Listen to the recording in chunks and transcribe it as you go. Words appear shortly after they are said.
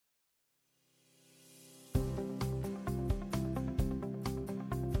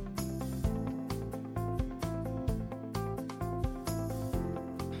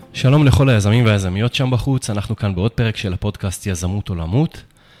שלום לכל היזמים והיזמיות שם בחוץ, אנחנו כאן בעוד פרק של הפודקאסט יזמות עולמות.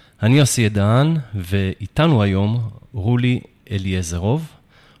 אני ידיים, ואיתנו היום רולי אליעזרוב.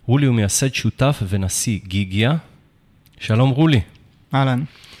 רולי הוא מייסד שותף ונשיא גיגיה. שלום רולי. אהלן.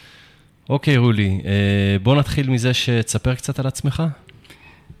 אוקיי רולי, בוא נתחיל מזה שתספר קצת על עצמך.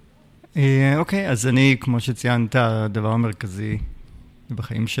 אוקיי, אז אני, כמו שציינת, הדבר המרכזי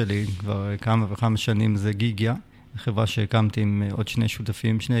בחיים שלי כבר כמה וכמה שנים זה גיגיה. חברה שהקמתי עם עוד שני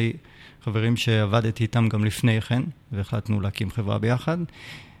שותפים, שני חברים שעבדתי איתם גם לפני כן, והחלטנו להקים חברה ביחד.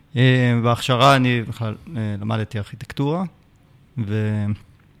 בהכשרה אני בכלל למדתי ארכיטקטורה,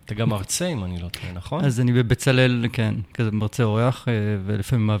 אתה גם מרצה, אם אני לא טועה, נכון? אז אני בבצלאל, כן, כזה מרצה אורח,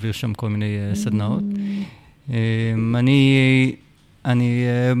 ולפעמים מעביר שם כל מיני סדנאות. אני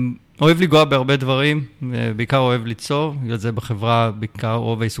אוהב לגוע בהרבה דברים, בעיקר אוהב ליצור, בגלל זה בחברה, בעיקר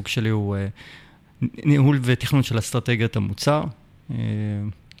רוב העיסוק שלי הוא ניהול ותכנון של אסטרטגיית המוצר.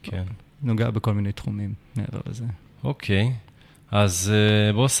 כן. נוגע בכל מיני תחומים מעבר לזה. אוקיי. אז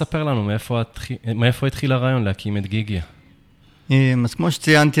בוא ספר לנו מאיפה התחיל הרעיון להקים את גיגיה. אז כמו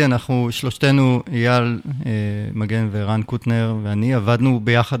שציינתי, אנחנו שלושתנו, אייל, מגן וערן קוטנר, ואני עבדנו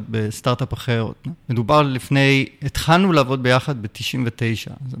ביחד בסטארטאפ אחר. מדובר התחלנו לעבוד ביחד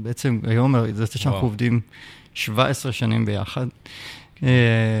ב-99. אז בעצם היום זה שאנחנו עובדים 17 שנים ביחד.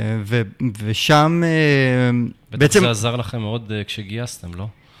 ושם בעצם זה עזר לכם מאוד כשגייסתם, לא?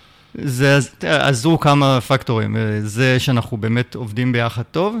 זה עזרו כמה פקטורים. זה שאנחנו באמת עובדים ביחד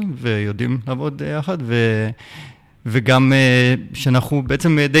טוב ויודעים לעבוד ביחד, וגם שאנחנו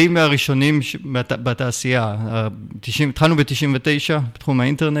בעצם די מהראשונים בתעשייה. התחלנו ב-99 בתחום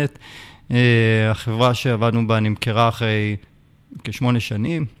האינטרנט. החברה שעבדנו בה נמכרה אחרי כ8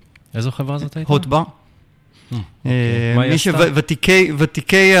 שנים. איזו חברה זאת הייתה? Hotbar.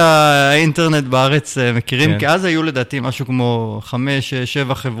 ותיקי האינטרנט בארץ מכירים, כי אז היו לדעתי משהו כמו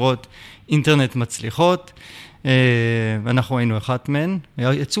 5-7 חברות אינטרנט מצליחות, ואנחנו היינו אחת מהן.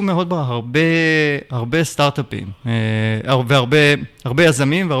 יצאו מהודבר הרבה סטארטאפים, הרבה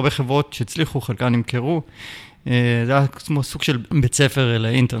יזמים והרבה חברות שהצליחו, חלקן נמכרו. זה היה כמו סוג של בית ספר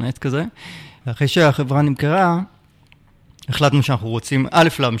לאינטרנט כזה. אחרי שהחברה נמכרה, החלטנו שאנחנו רוצים, א',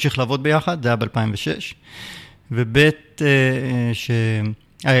 להמשיך לעבוד ביחד, זה היה ב-2006, וב',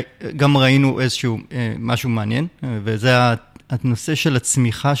 שגם ראינו איזשהו משהו מעניין, וזה הנושא של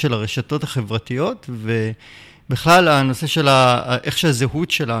הצמיחה של הרשתות החברתיות, ובכלל הנושא של איך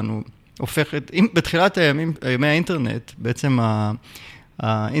שהזהות שלנו הופכת, בתחילת ימי האינטרנט, בעצם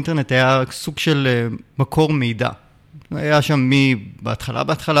האינטרנט היה סוג של מקור מידע. היה שם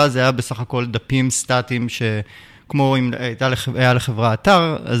בהתחלה זה היה בסך הכל דפים סטטיים כמו אם היה לחברה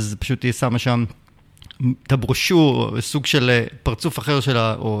אתר, אז פשוט היא שמה שם את הברושור, סוג של פרצוף אחר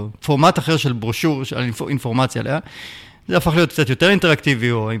שלה, או פורמט אחר של ברושור, של אינפורמציה עליה. זה הפך להיות קצת יותר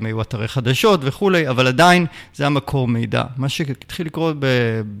אינטראקטיבי, או אם היו אתרי חדשות וכולי, אבל עדיין זה המקור מידע. מה שהתחיל לקרות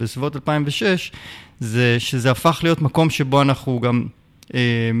בסביבות 2006, זה שזה הפך להיות מקום שבו אנחנו גם,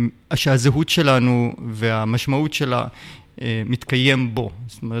 שהזהות שלנו והמשמעות שלה מתקיים בו.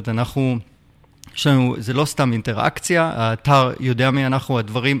 זאת אומרת, זה לא סתם אינטראקציה, האתר יודע מי אנחנו,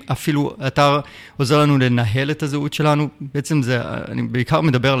 הדברים, אפילו האתר עוזר לנו לנהל את הזהות שלנו. בעצם אני בעיקר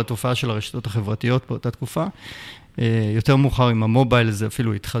מדבר על התופעה של הרשתות החברתיות באותה תקופה. יותר מאוחר עם המובייל זה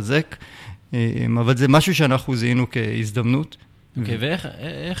אפילו התחזק, אבל זה משהו שאנחנו זיהינו כהזדמנות. אוקיי,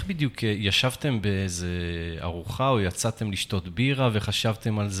 ואיך בדיוק ישבתם באיזה ארוחה או יצאתם לשתות בירה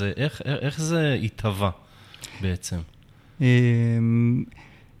וחשבתם על זה? איך זה התהווה בעצם?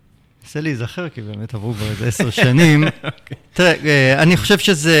 עושה להיזכר, כי באמת עברו כבר איזה 10 שנים. תראה, אני חושב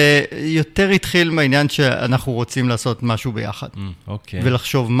שזה יותר התחיל מהעניין שאנחנו רוצים לעשות משהו ביחד.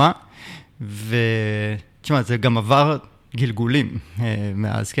 ולחשוב מה. ותשמע, זה גם עבר גלגולים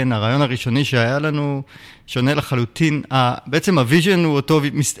מאז, כן? הרעיון הראשוני שהיה לנו שונה לחלוטין. בעצם הוויז'ן הוא אותו,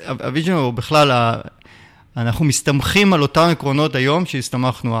 הוויז'ן הוא בכלל, אנחנו מסתמכים על אותם עקרונות היום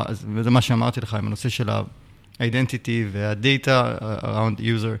שהסתמכנו, וזה מה שאמרתי לך עם הנושא של ה-identity וה-data around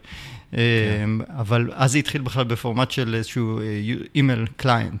user. אבל אז זה התחיל בכלל בפורמט של איזשהו אימייל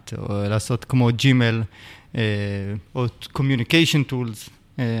קליינט, או לעשות כמו ג'ימייל, או communication tools,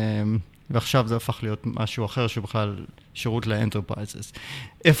 ועכשיו זה הפך להיות משהו אחר שבכלל שירות לאנטרפרייזס.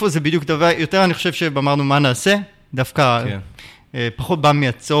 איפה זה בדיוק דבר? יותר אני חושב שאמרנו מה נעשה, דווקא פחות בא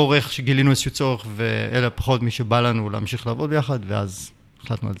מהצורך, שגילינו איזשהו צורך, ואלה פחות מי שבא לנו להמשיך לעבוד ביחד, ואז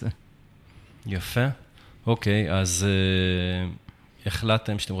החלטנו על זה. יפה. אוקיי, אז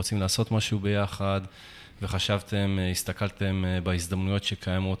החלטתם שאתם רוצים לעשות משהו ביחד, וחשבתם, הסתכלתם בהזדמנויות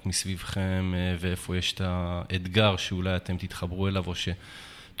שקיימות מסביבכם, ואיפה יש את האתגר שאולי אתם תתחברו אליו, או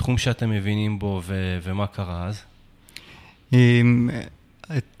שתחום שאתם מבינים בו, ומה קרה אז?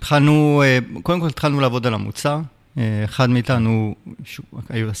 קודם כל התחלנו לעבוד על המוצר, אחד מאיתנו,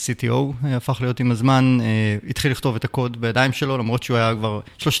 היה CTO, הפך להיות עם הזמן, התחיל לכתוב את הקוד בידיים שלו, למרות שהוא היה כבר,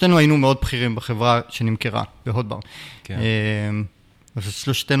 שלושתנו היינו מאוד בכירים בחברה שנמכרה, ב-Hotbar. כן.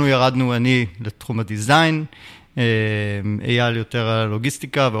 שלושתנו ירדנו, אני לתחום הדיזיין, אייל יותר על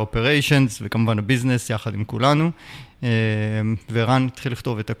הלוגיסטיקה והאופריישנס, וכמובן הביזנס יחד עם כולנו, וערן התחיל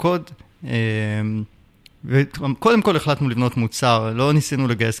לכתוב את הקוד, וקודם כל החלטנו לבנות מוצר, לא ניסינו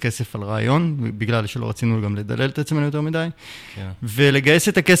לגייס כסף על רעיון, בגלל שלא רצינו גם לדלל את עצמנו יותר מדי, ולגייס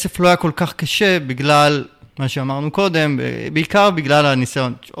את הכסף לא היה כל כך קשה, בגלל מה שאמרנו קודם, בעיקר בגלל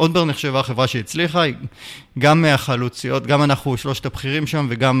הניסיון. Hotbar נחשבה החברה שהצליחה, גם מהחלוציות, גם אנחנו שלושת הבכירים שם,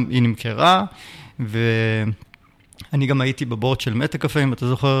 וגם היא נמכרה, ואני גם הייתי בבורד של מטה-קפה, אם אתה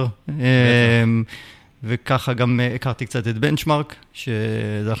זוכר, וככה גם הכרתי קצת את בנצ'מרק,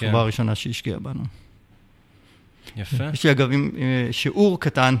 שזו החברה הראשונה שהשקיעה בנו. יפה. יש לי אגב שיעור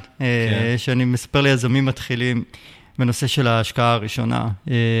קטן, שאני מספר ליזמים מתחילים בנושא של ההשקעה הראשונה,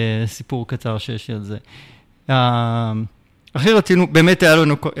 סיפור קצר שיש לי על זה. הכי רצינו, באמת היה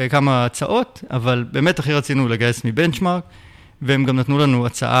לנו כמה הצעות, אבל באמת הכי רצינו לגייס מבנצ'מרק, והם גם נתנו לנו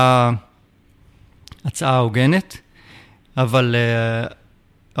הצעה הוגנת, אבל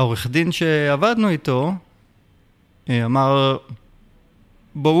העורך דין שעבדנו איתו, אמר,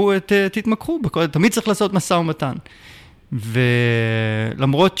 בואו תתמקחו, תמיד צריך לעשות משא ומתן.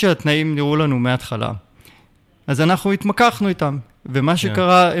 ולמרות שהתנאים נראו לנו מההתחלה, אז אנחנו התמקחנו איתם. ומה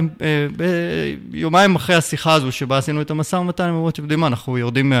שקרה, יומיים אחרי השיחה הזו שבה עשינו את המשא ומתן, הם אמרו, שבדימה, אנחנו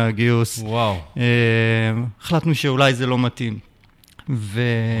יורדים מהגיוס. וואו. החלטנו שאולי זה לא מתאים.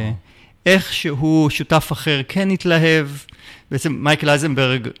 ואיך שהוא שותף אחר כן התלהב, בעצם מייקל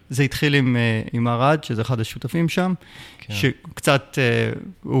אייזנברג, זה התחיל עם ארד, שזה אחד השותפים שם, שקצת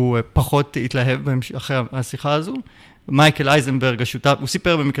הוא פחות התלהב אחרי השיחה הזו. מייקל אייזנברג, השותף, הוא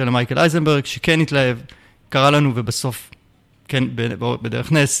סיפר במקרה למייקל אייזנברג, שכן התלהב, קרה לנו ובסוף, כן,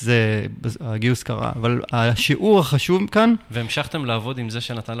 בדרך נס, הגיוס קרה. אבל השיעור החשוב כאן... והמשכתם לעבוד עם זה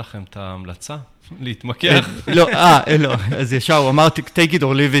שנתן לכם את ההמלצה? להתמקח? לא, אז ישר הוא אמר, take it or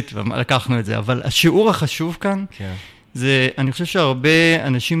leave it, ולקחנו את זה. אבל השיעור החשוב כאן, זה, אני חושב שהרבה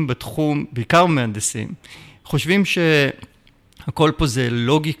אנשים בתחום, בעיקר מהנדסים, חושבים שהכל פה זה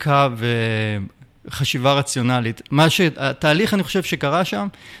לוגיקה וחשיבה רציונלית. התהליך אני חושב שקרה שם,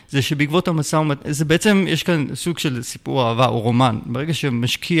 זה שבעקבות המשא ומתן, זה בעצם, יש כאן סוג של סיפור אהבה או רומן. ברגע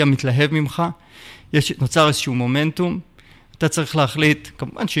שמשקיע מתלהב ממך, נוצר איזשהו מומנטום, אתה צריך להחליט,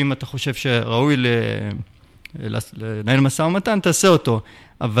 כמובן שאם אתה חושב שראוי לנהל משא ומתן, תעשה אותו.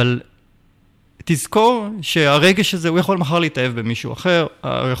 אבל תזכור שהרגש הזה, הוא יכול מחר להתאהב במישהו אחר,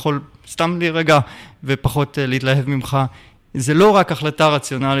 הוא יכול סתם להירגע ופחות להתלהב ממך. זה לא רק החלטה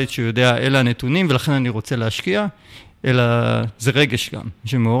רציונלית שהוא יודע, אלה הנתונים, ולכן אני רוצה להשקיע, אלא זה רגש גם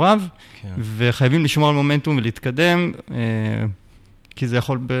שמעורב, וחייבים לשמור על מומנטום ולהתקדם, כי זה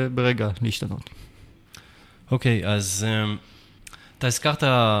יכול ברגע להשתנות. אוקיי, אז אתה הזכרת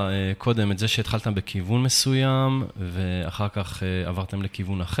קודם את זה שהתחלתם בכיוון מסוים, ואחר כך עברתם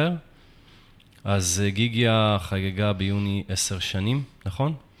לכיוון אחר. אז גיגיה חגגה ביוני 10 שנים,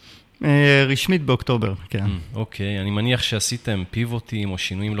 נכון? רשמית באוקטובר, כן. אוקיי, אני מניח שעשיתם פיבוטים או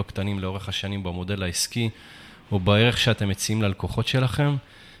שינויים לא קטנים לאורך השנים במודל העסקי, או בערך שאתם מציעים ללקוחות שלכם.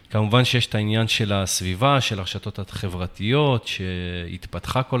 כמובן שיש את העניין של הסביבה, של הרשתות החברתיות,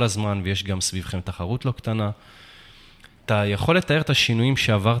 שהתפתחה כל הזמן, ויש גם סביבכם תחרות לא קטנה. אתה יכול לתאר את השינויים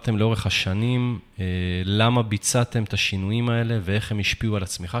שעברתם לאורך השנים, למה ביצעתם את השינויים האלה, ואיך הם השפיעו על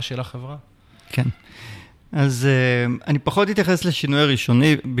הצמיחה של החברה? כן. אז אני פחות אתייחס לשינוי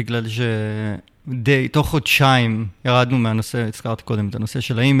הראשוני, בגלל תוך חודשיים ירדנו מהנושא, הזכרתי קודם את הנושא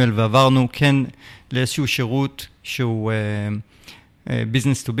של האימייל, ועברנו כן לאיזשהו שירות שהוא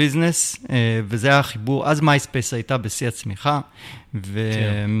business to business, וזה היה החיבור, אז MySpace הייתה בשיא הצמיחה,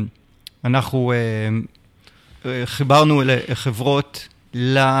 ואנחנו חיברנו לחברות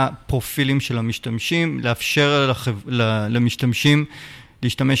לפרופילים של המשתמשים, לאפשר למשתמשים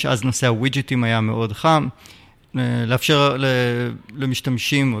להשתמש, אז נושא הווידג'טים היה מאוד חם, לאפשר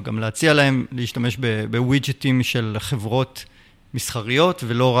למשתמשים, וגם להציע להם להשתמש בווידג'טים של חברות מסחריות,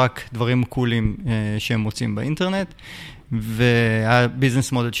 ולא רק דברים קולים שהם מוצאים באינטרנט,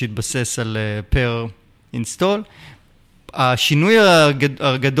 והביזנס מודל שהתבסס על פר אינסטול. השינוי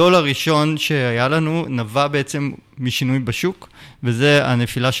הגדול הראשון שהיה לנו נבע בעצם משינוי בשוק, וזה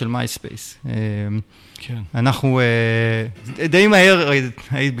הנפילה של MySpace. כן. אנחנו די מהר,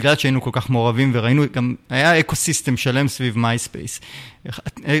 בגלל שהיינו כל כך מעורבים וראינו, גם היה אקוסיסטם שלם סביב MySpace.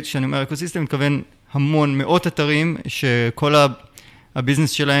 כשאני אומר אקוסיסטם, מתכוון המון, מאות אתרים, שכל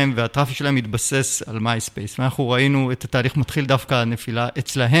הביזנס שלהם והטראפיק שלהם מתבסס על MySpace. ואנחנו ראינו את התהליך מתחיל דווקא הנפילה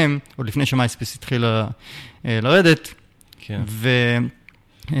אצלהם, עוד לפני ש-MySpace התחיל לרדת. כן.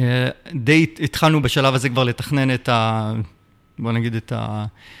 ודי התחלנו בשלב הזה כבר לתכנן בוא נגיד את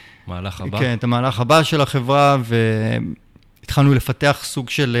מהלך הבא. כן, את המהלך הבא של החברה, והתחלנו לפתח סוג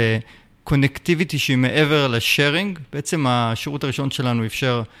של קונקטיביטי שהיא מעבר לשארינג. בעצם השירות הראשון שלנו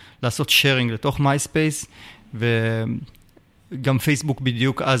אפשר לעשות שארינג לתוך MySpace, וגם פייסבוק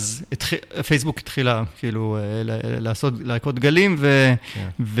בדיוק אז, פייסבוק התחילה כאילו להקות גלים,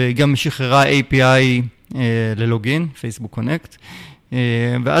 וגם שחררה API ללוגין, פייסבוק קונקט.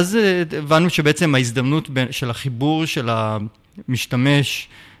 ואז הבנו שבעצם ההזדמנות של החיבור של המשתמש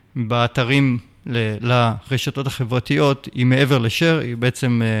באתרים לרשתות החברתיות היא מעבר לשאר, היא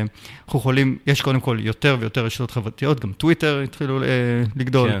בעצם, אנחנו יכולים, יש קודם כל יותר ויותר רשתות חברתיות, גם טוויטר התחילו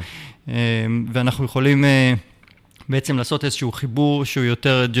לגדול, כן. ואנחנו יכולים בעצם לעשות איזשהו חיבור שהוא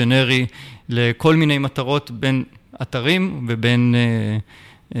יותר ג'נרי לכל מיני מטרות בין אתרים ובין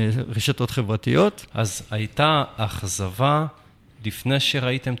רשתות חברתיות. אז הייתה אכזבה לפני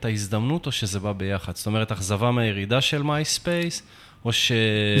שראיתם את ההזדמנות, או שזה בא ביחד? זאת אומרת, אכזבה מהירידה של MySpace, או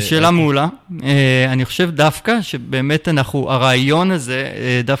שאלה מעולה. אני חושב דווקא שבאמת הרעיון הזה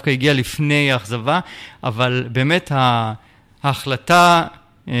דווקא הגיע לפני האכזבה, אבל באמת ההחלטה,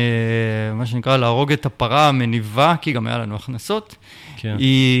 מה שנקרא, להרוג את הפרה המניבה, כי גם היה לנו הכנסות, כן.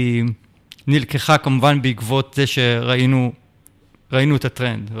 היא נלקחה כמובן בעקבות זה שראינו את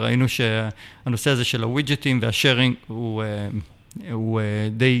הטרנד, ראינו שהנושא הזה של הווידג'טים והשארינג הוא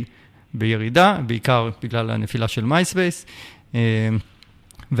די בירידה, בעיקר בגלל הנפילה של MySpace,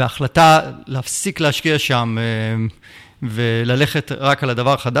 וההחלטה להפסיק להשקיע שם וללכת רק על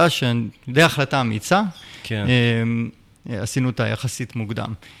הדבר החדש, די החלטה אמיצה, כן. עשינו אותה יחסית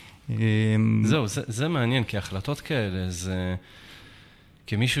מוקדם. זהו, זה מעניין, כי החלטות כאלה, זה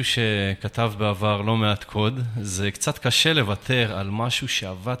כמישהו שכתב בעבר לא מעט קוד, זה קצת קשה לוותר על משהו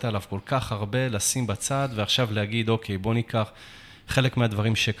שעבדת עליו כל כך הרבה, לשים בצד, ועכשיו להגיד, אוקיי, בוא ניקח חלק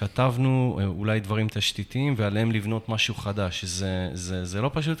מהדברים שכתבנו, אולי דברים תשתיתיים, ועליהם לבנות משהו חדש. זה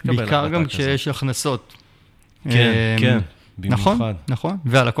לא פשוט לקבל החלטה כזאת. בעיקר גם כשיש הכנסות. כן, כן, במיוחד. נכון,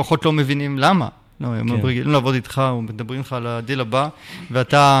 והלקוחות לא מבינים למה. הם רגילים לעבוד איתך, או מדברים איתך על הדיל הבא,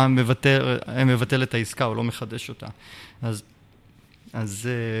 ואתה מבטל את העסקה, או לא מחדש אותה. אז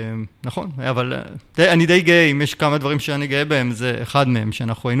נכון, אבל אני די גאה, אם יש כמה דברים שאני גאה בהם, זה אחד מהם,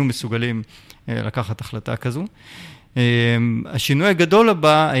 שאנחנו היינו מסוגלים לקחת החלטה כזו. השינוי הגדול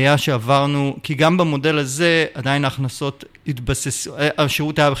הבא היה שעברנו, כי גם במודל הזה עדיין ההכנסות התבססו,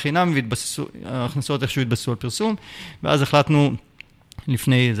 השירות היה בחינם וההכנסות איכשהו התבססו על פרסום, ואז החלטנו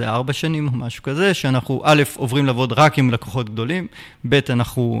לפני איזה 4 שנים או משהו כזה, שאנחנו א' עוברים לעבוד רק עם לקוחות גדולים, ב'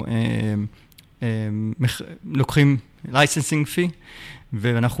 אנחנו לוקחים licensing fee,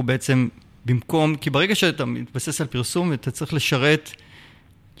 ואנחנו בעצם במקום, כי ברגע שאתה מתבסס על פרסום, אתה צריך לשרת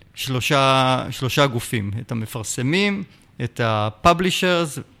שלושה גופים, את המפרסמים, את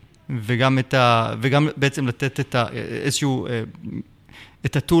ה-publishers, וגם בעצם לתת איזשהו,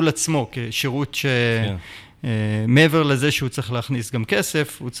 את הטול עצמו, כשירות מעבר לזה שהוא צריך להכניס גם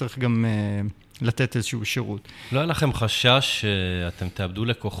כסף, הוא צריך גם לתת איזשהו שירות. לא היה לכם חשש שאתם תאבדו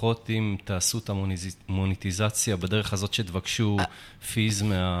לקוחות אם תעשו את המוניטיזציה בדרך הזאת שתבקשו פיז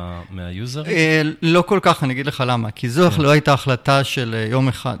מהיוזרים? לא כל כך, אני אגיד לך למה. כי זו לא הייתה החלטה של יום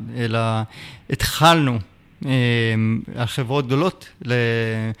אחד, אלא התחלנו החברות גדולות,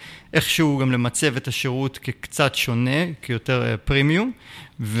 איכשהו גם למצב את השירות כקצת שונה, כיותר פרימיום,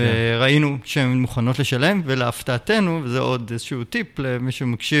 וראינו שהן מוכנות לשלם, ולהפתעתנו, וזה עוד איזשהו טיפ למי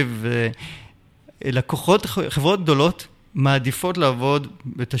שמקשיב, לקוחות, חברות גדולות, מעדיפות לעבוד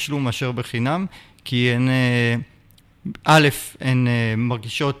בתשלום מאשר בחינם, כי הן, א', הן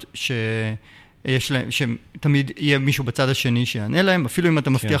מרגישות שיש להם, שתמיד יהיה מישהו בצד השני שיענה להם, אפילו אם אתה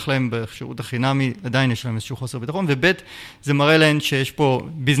מבטיח להם בשירות החינמי, עדיין יש להם איזשהו חוסר ביטחון, וב' זה מראה להן שיש פה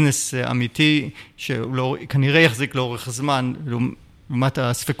ביזנס אמיתי, שכנראה יחזיק לאורך זמן, לעומת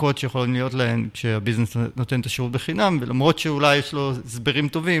הספקות שיכולים להיות להן, כשהביזנס נותן את השירות בחינם, ולמרות שאולי יש לו הסברים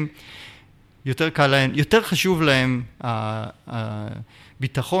טובים, יותר קל להם, יותר חשוב להם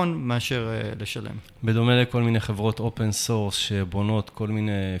הביטחון מאשר לשלם. בדומה לכל מיני חברות אופן סורס שבונות כל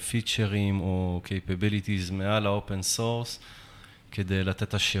מיני פיצ'רים או capabilities מעל האופן סורס, כדי לתת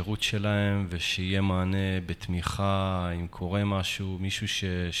את השירות שלהם ושיהיה מענה בתמיכה, אם קורה משהו, מישהו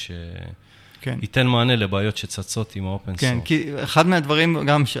ייתן מענה לבעיות שצצות עם האופן סורס. כן, כי אחד מהדברים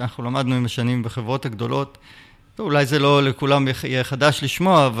גם שאנחנו למדנו עם השנים בחברות הגדולות, אולי זה לא לכולם יהיה חדש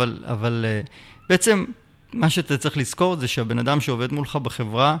לשמוע, אבל בעצם מה שאתה צריך לזכור זה שהבן אדם שעובד מולך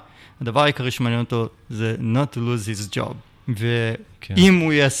בחברה, הדבר העיקרי שמעניין אותו זה not to lose his job. ואם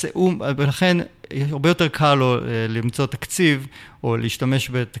הוא יעשה, ולכן הרבה יותר קל לו למצוא תקציב, או להשתמש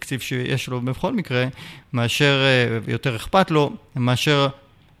בתקציב שיש לו בכל מקרה, מאשר, יותר אכפת לו, מאשר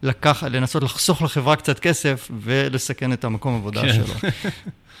לנסות לחסוך לחברה קצת כסף, ולסכן את המקום העבודה שלו.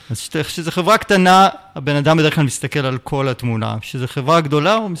 אז כשזו חברה קטנה, הבן אדם בדרך כלל מסתכל על כל התמונה. כשזו חברה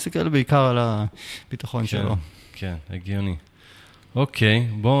גדולה, הוא מסתכל בעיקר על הביטחון שלו. כן, הגיוני. אוקיי,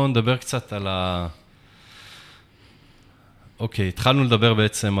 בואו נדבר קצת על אוקיי, התחלנו לדבר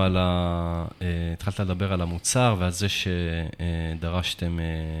בעצם התחלת לדבר על המוצר, ועל זה שדרשתם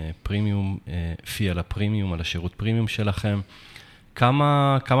פרימיום, פי על הפרימיום, על השירות פרימיום שלכם.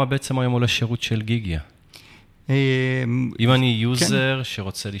 כמה בעצם היום עולה שירות של גיגיה? אם אני יוזר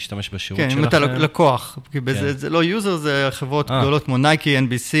שרוצה להשתמש בשירות שלכם. כן, אם אתה לקוח, כי זה לא יוזר, זה חברות גדולות כמו נייקי,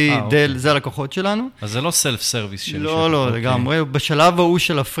 NBC, דל, זה הלקוחות שלנו. אז זה לא סלף סרוויס שלי. לא, לגמרי. בשלב ההוא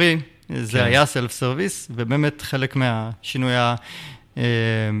של הפרי, זה היה סלף סרוויס, ובאמת חלק מהשינוי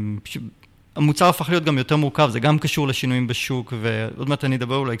המוצר הפך להיות גם יותר מורכב, זה גם קשור לשינויים בשוק, ועוד מעט אני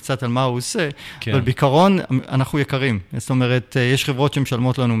אדבר אולי קצת על מה הוא עושה, אבל בעיקרון אנחנו יקרים. זאת אומרת, יש חברות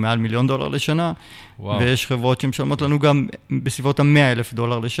שמשלמות לנו מעל $1,000,000 לשנה, ויש חברות שמשלמות לנו גם בסביבות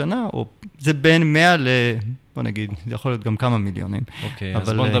 $100,000 לשנה, או זה בין 100 בוא נגיד, זה יכול להיות גם כמה מיליונים. אוקיי, אז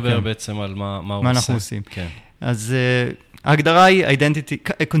בוא נדבר בעצם על מה הוא עושה. מה אנחנו עושים. אז ההגדרה היא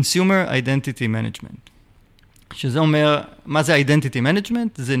Consumer Identity Management. שזה אומר, מה זה Identity Management?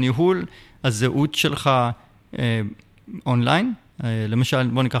 זה ניהול הזהות שלך אונליין. למשל,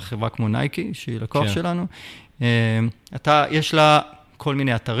 בוא ניקח חברה כמו נייקי, שהיא לקוח שלנו. יש לה כל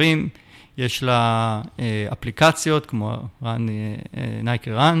מיני אתרים, יש לה אפליקציות, כמו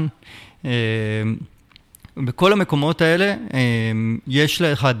נייקי רן. בכל המקומות האלה, יש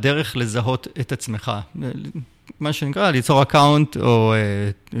לך דרך לזהות את עצמך. מה שנקרא, ליצור אקאונט או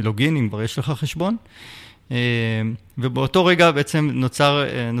לוגין, אם כבר יש לך חשבון. ובאותו רגע בעצם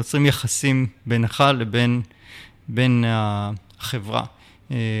נוצרים יחסים בינך לבין החברה.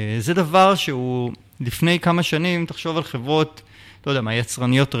 זה דבר שהוא לפני כמה שנים, תחשוב על חברות, לא יודע מה,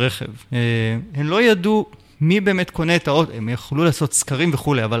 יצרניות רכב. הן לא ידעו מי באמת קונה את האוטו, הם יכולו לעשות סקרים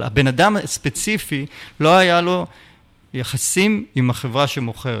וכו', אבל הבן אדם הספציפי לא היה לו יחסים עם החברה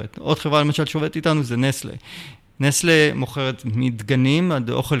שמוכרת. עוד חברה למשל שעובדת איתנו זה נסלה. נסלה מוכרת מדגנים, עד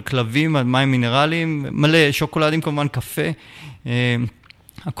אוכל כלבים, עד מים מינרליים, מלא שוקולדים כמובן, קפה.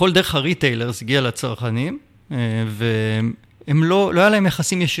 הכל דרך הריטיילרס הגיע לצרכנים, והם לא היה להם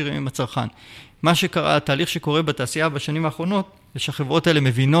יחסים ישירים עם הצרכן. מה שקרה, התהליך שקורה בתעשייה בשנים האחרונות, זה שהחברות האלה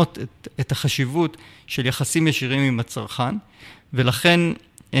מבינות את החשיבות של יחסים ישירים עם הצרכן, ולכן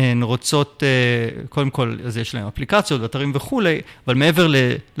הן רוצות, קודם כל, אז יש להם אפליקציות, אתרים וכו', אבל מעבר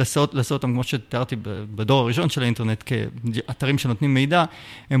לעשות אותם, כמו שתיארתי בדור הראשון של האינטרנט, כאתרים שנותנים מידע,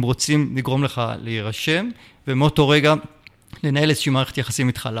 הם רוצים לגרום לך להירשם, ומאותו רגע לנהל איזושהי מערכת יחסים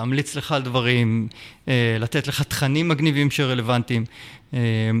איתך, להמליץ לך על דברים, לתת לך תכנים מגניבים שרלוונטיים.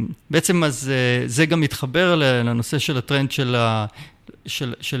 בעצם אז זה גם מתחבר לנושא של הטרנד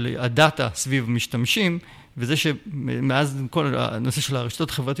של הדאטה סביב משתמשים, וזה שמאז כל הנושא של הרשתות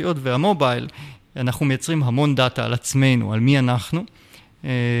החברתיות והמובייל, אנחנו מייצרים המון דאטה על עצמנו, על מי אנחנו,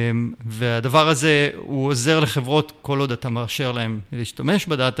 והדבר הזה הוא עוזר לחברות, כל עוד אתה מאשר להם להשתמש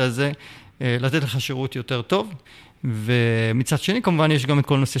בדאטה הזה, לתת לך שירות יותר טוב, ומצד שני כמובן יש גם את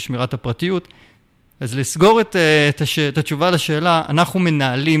כל נושא שמירת הפרטיות. אז לסגור את התשובה לשאלה, אנחנו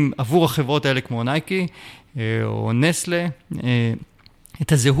מנהלים עבור החברות האלה כמו נייקי או נסלה,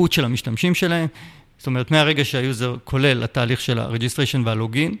 את הזהות של המשתמשים שלהם, זאת אומרת, מהרגע שהיוזר כולל התהליך של הרג'יסטריישן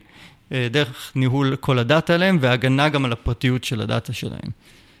והלוגין, דרך ניהול כל הדאטה עליהם, והגנה גם על הפרטיות של הדאטה שלהם.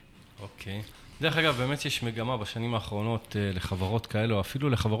 אוקיי. דרך אגב, באמת יש מגמה בשנים האחרונות לחברות כאלו, אפילו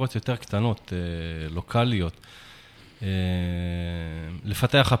לחברות יותר קטנות, לוקליות,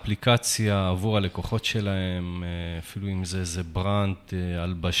 לפתח אפליקציה עבור הלקוחות שלהם, אפילו אם זה איזה ברנד,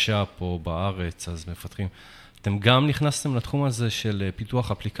 הלבשה פה בארץ, אז מפתחים. אתם גם נכנסתם לתחום הזה של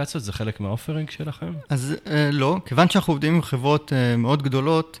פיתוח אפליקציות? זה חלק מהאופרינג שלכם? אז לא, כיוון שאנחנו עובדים עם חברות מאוד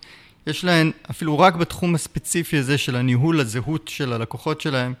גדולות, יש להן, אפילו רק בתחום הספציפי הזה של הניהול הזהות של הלקוחות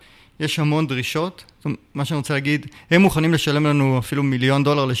שלהם, יש המון דרישות. מה שאני רוצה להגיד, הם מוכנים לשלם לנו אפילו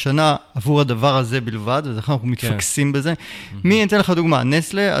 $1,000,000 לשנה עבור הדבר הזה בלבד, אז אנחנו מתפקסים בזה. מי, אתן לך דוגמה,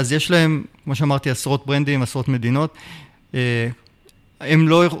 נסלה, אז יש להם, כמו שאמרתי, עשרות ברנדים, עשרות מדינות, הם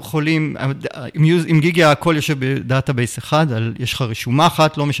לא יכולים, עם גיגיה הכל יושב בדאטאבייס אחד, יש לך רשומה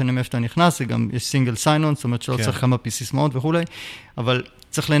אחת, לא משנה מאיפה אתה נכנס, זה גם יש סינגל סיינון, זאת אומרת שלא צריך כמה סיסמאות וכו', אבל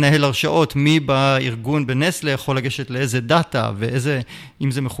צריך לנהל הרשאות, מי בארגון בנסלה יכול לגשת לאיזה דאטה, ואיזה,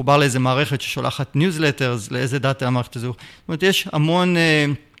 אם זה מחובר לאיזה מערכת ששולחת ניוזלטרס, לאיזה דאטה המערכת הזו. זאת אומרת, יש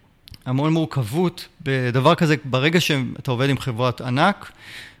המון מורכבות בדבר כזה, ברגע שאתה עובד עם חברת ענק,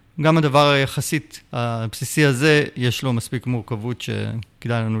 גם הדבר היחסית הבסיסי הזה, יש לו מספיק מורכבות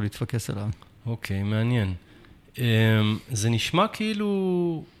שכדאי לנו להתפקס עליו. אוקיי, מעניין. זה נשמע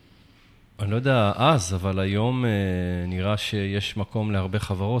כאילו, אני לא יודע אז, אבל היום נראה שיש מקום להרבה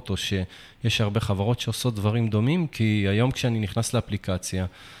חברות, או שיש הרבה חברות שעושות דברים דומים, כי היום כשאני נכנס לאפליקציה,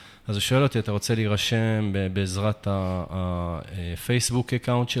 אז הוא שואל אותי, אתה רוצה להירשם בעזרת הפייסבוק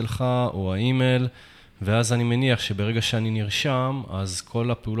אקאונט שלך, או האימייל, ואז אני מניח שברגע שאני נרשם, אז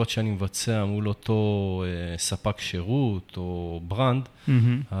כל הפעולות שאני מבצע מול אותו ספק שירות או ברנד,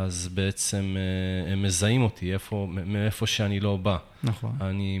 אז בעצם הם מזהים אותי מאיפה שאני לא בא. נכון.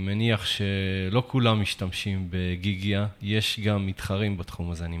 אני מניח שלא כולם משתמשים בגיגיה, יש גם מתחרים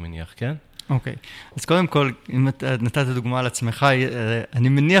בתחום הזה, אני מניח, כן? אוקיי. אז קודם כל, אם אתה נתת דוגמה על עצמך, אני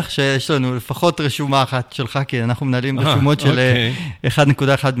מניח שיש לנו לפחות רשומה אחת שלך, כי אנחנו מנהלים רשומות של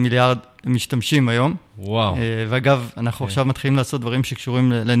 1.1 מיליארד משתמשים היום. וואו. ואגב, אנחנו עכשיו מתחילים לעשות דברים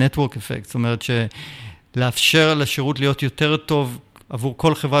שקשורים לנטוורק אפקט, זאת אומרת שלאפשר לשירות להיות יותר טוב עבור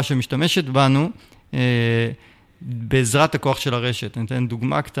כל חברה שמשתמשת בנו, בעזרת הכוח של הרשת. אני אתן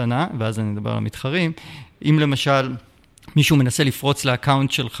דוגמה קטנה, ואז אני אדבר על המתחרים. אם למשל מישהו מנסה לפרוץ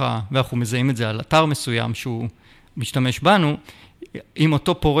לאקאונט שלך, ואנחנו מזהים את זה על אתר מסוים שהוא משתמש בנו, אם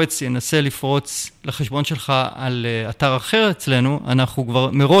אותו פורץ ינסה לפרוץ לחשבון שלך על אתר אחר אצלנו, אנחנו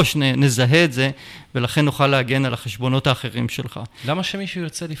כבר מראש נזהה את זה, ולכן נוכל להגן על החשבונות האחרים שלך. למה שמישהו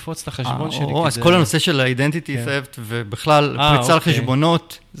ירצה לפרוץ לחשבון שלי? אז כל הנושא של ה-identity theft, ובכלל פריצה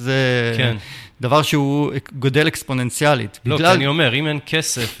לחשבונות, זה דבר שהוא גודל אקספוננציאלית. לא, כי אני אומר, אם אין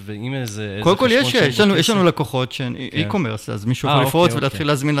כסף, ואם איזה קודם כל יש לנו לקוחות שהן e-commerce, אז מישהו יכול לפרוץ ולהתחיל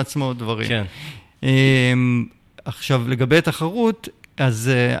להזמין לעצמו דברים. כן. עכשיו, לגבי תחרות,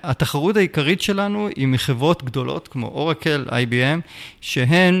 אז התחרות העיקרית שלנו היא מחברות גדולות, כמו אורקל, IBM,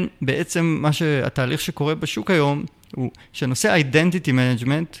 שהן בעצם התהליך שקורה בשוק היום, הוא שנושא identity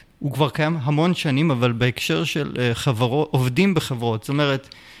management, הוא כבר קיים המון שנים, אבל בהקשר של חברות, עובדים בחברות. זאת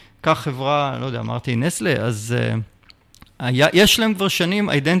אומרת, כך חברה, לא יודע, אמרתי נסלה, אז יש להם כבר שנים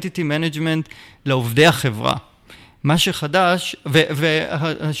identity management לעובדי החברה. מה שחדש,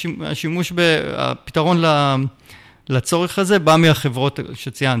 והשימוש בפתרון לצורך הזה, בא מהחברות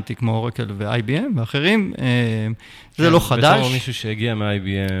שציינתי, כמו אורקל ו-IBM ואחרים, זה לא חדש. בתור מישהו שהגיע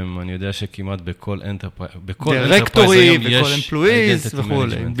מ-IBM, אני יודע שכמעט בכל אנטרפרייז, דירקטורי, בכל אמפלואיז וכו',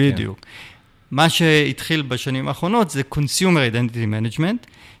 בדיוק. מה שהתחיל בשנים האחרונות זה Consumer Identity Management,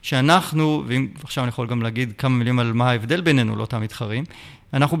 שאנחנו, ועכשיו אני יכול גם להגיד כמה מילים על מה ההבדל בינינו, לא אותם מתחרים,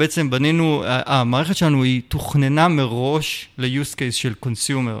 אנחנו בעצם בנינו, המערכת שלנו היא תוכננה מראש ל-use case של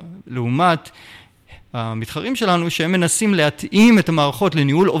consumer, לעומת המתחרים שלנו שהם מנסים להתאים את המערכות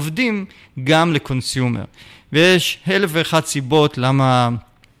לניהול עובדים גם לקונסיומר. ויש 1,001 סיבות למה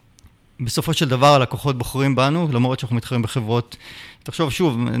בסופו של דבר הלקוחות בוחרים בנו, למרות שאנחנו מתחרים בחברות. תחשוב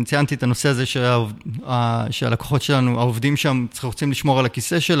שוב, ציינתי את הנושא הזה שהלקוחות שלנו, העובדים שם רוצים לשמור על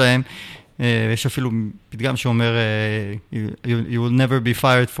הכיסא שלהם, יש אפילו פתגם שאומר, you will never be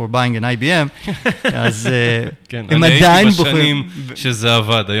fired for buying an IBM, אז הם עדיין בוחרים. שזה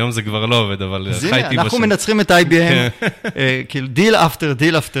עבד, היום זה כבר לא עובד, אבל חייתי בשנים. אנחנו מנצחים את IBM, כאילו דיל אפטר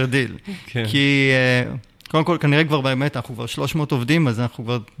דיל אפטר דיל. כי קודם כל, כנראה כבר באמת, אנחנו כבר 300 עובדים, אז אנחנו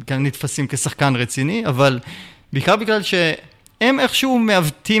כבר נתפסים כשחקן רציני, אבל בעיקר בגלל שהם איכשהו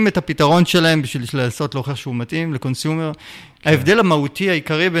מעוותים את הפתרון שלהם בשביל לעשות להוכיח שהוא מתאים לקונסיומר. ההבדל המהותי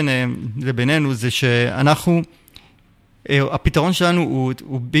העיקרי בינינו זה שאנחנו, הפתרון שלנו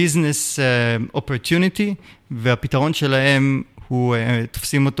הוא business opportunity, והפתרון שלהם הוא,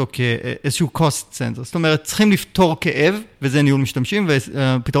 תופסים אותו כאיזשהו cost center. זאת אומרת, צריכים לפתור כאב, וזה ניהול משתמשים,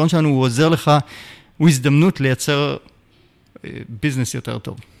 והפתרון שלנו הוא עוזר לך, הוא הזדמנות לייצר ביזנס יותר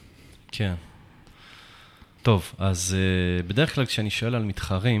טוב. כן. טוב, אז בדרך כלל כשאני שואל על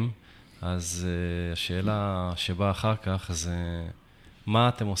מתחרים, אז השאלה שבאה אחר כך זה, מה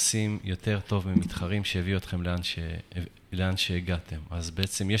אתם עושים יותר טוב ממתחרים שהביאו אתכם לאן שהגעתם? אז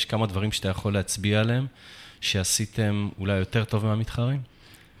בעצם יש כמה דברים שאתה יכול להצביע עליהם, שעשיתם אולי יותר טוב מהמתחרים?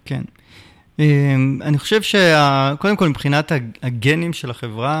 כן. אני חושב שקודם כל מבחינת הגנים של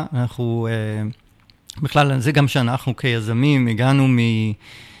החברה, אנחנו, בכלל זה גם שאנחנו כיזמים הגענו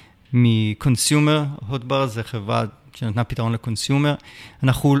מקונסיומר, Hotbar זה חברה שנתנה פתרון לקונסיומר.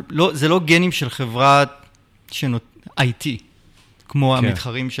 זה לא גנים של חברה IT, כמו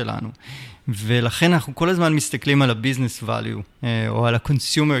המתחרים שלנו. ולכן אנחנו כל הזמן מסתכלים על ה-business value, או על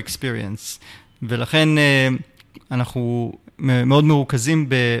ה-consumer experience. ולכן אנחנו מאוד מרוכזים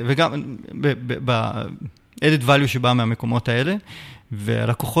וגם ב-added value שבא מהמקומות האלה.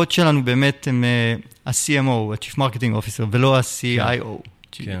 והלקוחות שלנו באמת הם ה-CMO, ה-Chief Marketing Officer, ולא ה-CIO.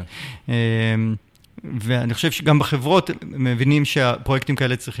 כן. ואני חושב שגם בחברות מבינים שהפרויקטים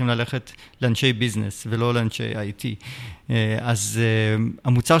כאלה צריכים ללכת לאנשי ביזנס ולא לאנשי IT. אז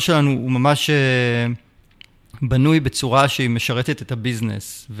המוצר שלנו הוא ממש בנוי בצורה שהיא משרתת את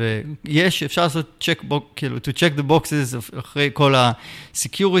הביזנס. ויש, אפשר לעשות כאילו, to check the boxes אחרי כל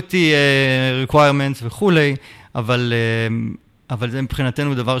ה-security requirements וכולי, אבל זה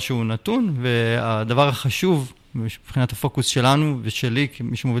מבחינתנו דבר שהוא נתון, והדבר החשוב מבחינת הפוקוס שלנו ושלי,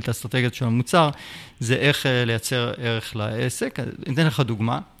 כמי שמוביל את האסטרטגיות של המוצר, זה איך לייצר ערך לעסק. אני אתן לך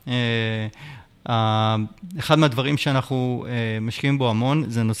דוגמה. אחד מהדברים שאנחנו משקיעים בו המון,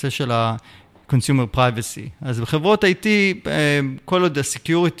 זה הנושא של ה-consumer privacy. אז בחברות IT, כל עוד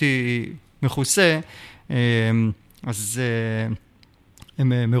ה-security מכוסה, אז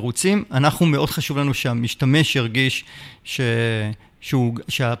הם מרוצים. אנחנו מאוד חשוב לנו שהמשתמש ירגיש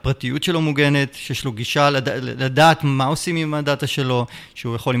שהפרטיות שלו מוגנת, שיש לו גישה לדעת מה עושים עם הדאטה שלו,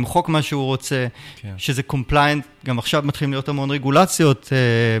 שהוא יכול למחוק מה שהוא רוצה, כן. שזה קומפליינט, גם עכשיו מתחילים להיות המון רגולציות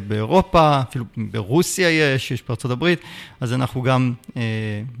באירופה, אפילו ברוסיה יש בארצות הברית, אז אנחנו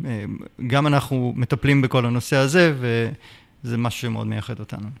גם אנחנו מטפלים בכל הנושא הזה, וזה משהו שמאוד מייחד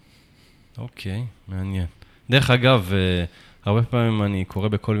אותנו. אוקיי, מעניין. דרך אגב, הרבה פעמים אני קורא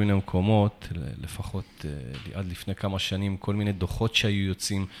בכל מיני מקומות, לפחות עד לפני כמה שנים, כל מיני דוחות שהיו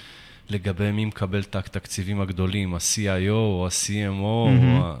יוצאים לגבי מי מקבל את התקציבים הגדולים, ה-CIO או ה-CMO,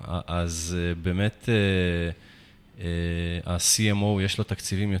 אז באמת ה-CMO יש לו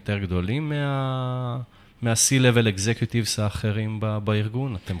תקציבים יותר גדולים מה-C-Level Executives האחרים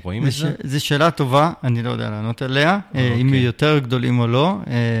בארגון, אתם רואים את זה? זו שאלה טובה, אני לא יודע לענות עליה, אם היא יותר גדולים או לא.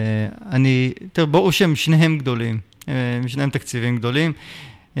 ברור שהם שניהם גדולים. משניהם תקציבים גדולים.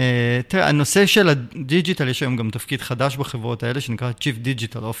 תראה, הנושא של הדיג'יטל, יש היום גם תפקיד חדש בחברות האלה, שנקרא Chief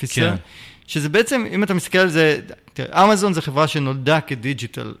Digital Officer, כן. שזה בעצם, אם אתה מסתכל על זה, תראה, אמזון זה חברה שנולדה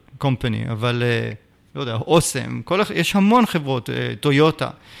כדיג'יטל קומפני, אבל, לא יודע, אוסם, יש המון חברות, טויוטה,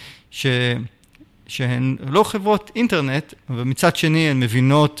 שהן לא חברות אינטרנט, ומצד שני הן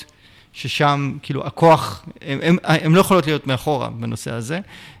מבינות ששם, כאילו, הכוח, הן לא יכולות להיות מאחורה בנושא הזה.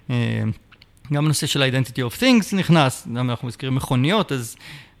 גם הנושא של ה-Identity of Things נכנס, גם אנחנו מזכירים מכוניות, אז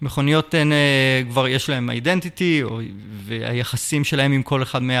מכוניות כבר יש להם identity, והיחסים שלהם עם כל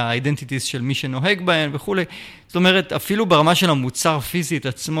אחד מה-identities של מי שנוהג בהן וכו'. זאת אומרת, אפילו ברמה של המוצר פיזית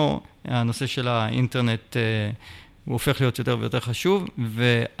עצמו, הנושא של האינטרנט הוא הופך להיות יותר ויותר חשוב,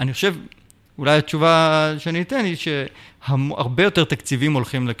 ואני חושב, אולי התשובה שאני אתן היא שהרבה יותר תקציבים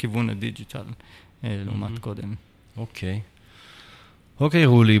הולכים לכיוון הדיג'יטל, לעומת קודם. אוקיי. אוקיי,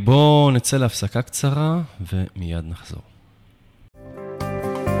 רולי, בואו נצא להפסקה קצרה ומיד נחזור.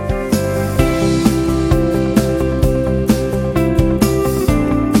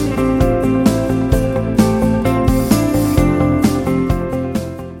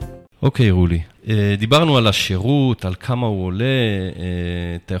 אוקיי, רולי, דיברנו על השירות, על כמה הוא עולה,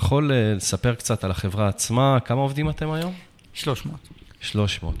 אתה יכול לספר קצת על החברה עצמה, כמה עובדים אתם היום? 300.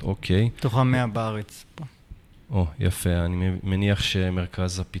 300, אוקיי. תוכם 100 בארץ פה. יפה, אני מניח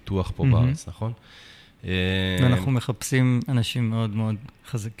שמרכז הפיתוח פה בארץ, נכון? ואנחנו מחפשים אנשים מאוד מאוד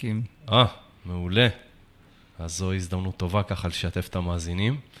חזקים. מעולה. אז זו הזדמנות טובה ככה לשתף את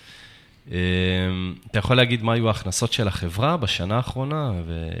המאזינים. אתה יכול להגיד מה היו ההכנסות של החברה בשנה האחרונה,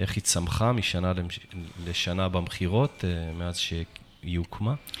 ואיך היא צמחה משנה לשנה במחירות, מאז שהיא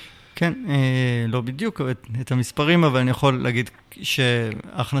הוקמה? כן, לא בדיוק את המספרים, אבל אני יכול להגיד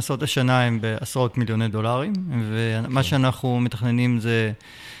שההכנסות השנה הן בעשרות מיליוני דולרים, ומה שאנחנו מתכננים זה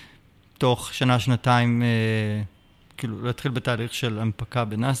תוך שנה-שנתיים, כאילו להתחיל בתהליך של הנפקה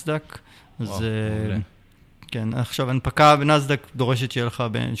בנסדק. אז כן, עכשיו הנפקה בנסדק דורשת שיהיה לך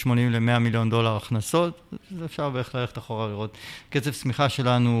בין 80 ל-100 מיליון דולר הכנסות, אז אפשר בערך ללכת אחורה לראות. קצב צמיחה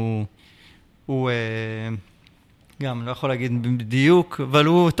שלנו הוא גם, לא יכול להגיד בדיוק, אבל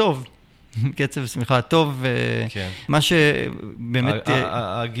הוא טוב. קצב צמיחה טוב, מה שבאמת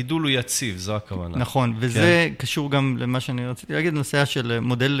הגידול הוא יציב, זו הכוונה. נכון, וזה קשור גם למה שאני רציתי להגיד, נושא של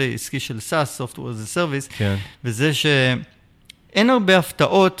מודל עסקי של SaaS, Software as a Service, וזה שאין הרבה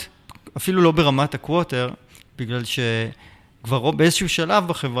הפתעות, אפילו לא ברמת הקווטר, בגלל שכבר באיזשהו שלב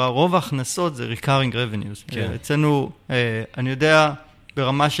בחברה, רוב ההכנסות זה recurring revenues. אצלנו, אני יודע,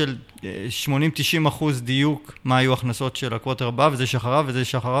 ברמה של 80-90% דיוק מה היו הכנסות של הקווטר הבא, וזה שאחריו, וזה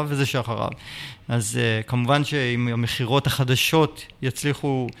שאחריו, וזה שאחריו. אז כמובן שאם המחירות החדשות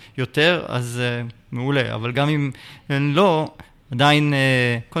יצליחו יותר, אז מעולה. אבל גם אם לא, עדיין,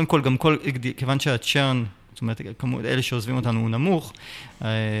 קודם כל, גם כיוון שהצ'רן, זאת אומרת, כמות אלה שעוזבים אותנו הוא נמוך,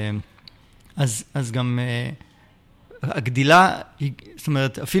 אז גם הגדילה, זאת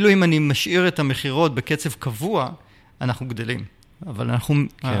אומרת, אפילו אם אני משאיר את המחירות בקצב קבוע, אנחנו גדלים. אבל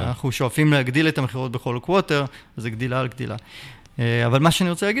אנחנו שואפים להגדיל את המחירות בכל קווטר, אז זה גדילה על גדילה. אבל מה שאני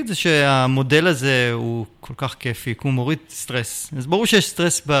רוצה להגיד זה שהמודל הזה הוא כל כך כיפי, הוא מוריד סטרס. אז ברור שיש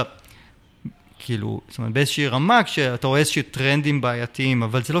סטרס כאילו, זאת אומרת, באיזושהי רמה, כשאתה רואה איזושהי טרנדים בעייתיים,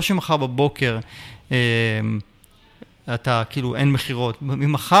 אבל זה לא שמחר בבוקר אתה כאילו אין מחירות.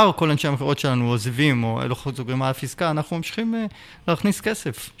 ממחר כל אנשי המחירות שלנו עוזבים, או לוחות סוגרים על הפסקה, אנחנו ממשיכים להכניס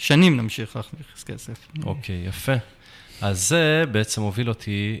כסף. שנים נמשיך להכניס כסף. אוקיי, יפה. אז זה בעצם הוביל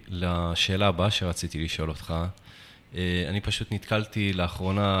אותי לשאלה הבאה שרציתי לשאול אותך. אני פשוט נתקלתי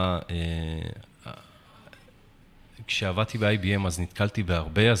לאחרונה, כשעבדתי ב-IBM אז נתקלתי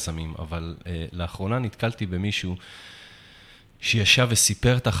בהרבה יזמים, אבל לאחרונה נתקלתי במישהו שישב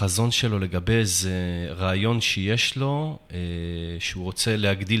וסיפר את החזון שלו לגבי איזה רעיון שיש לו, שהוא רוצה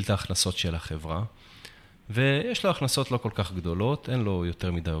להגדיל את ההכנסות של החברה, ויש לו הכנסות לא כל כך גדולות, אין לו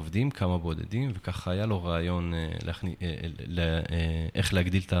יותר מדי עובדים, כמה בודדים, וככה היה לו רעיון איך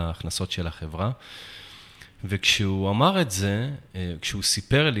להגדיל את ההכנסות של החברה. וכשהוא אמר את זה, כשהוא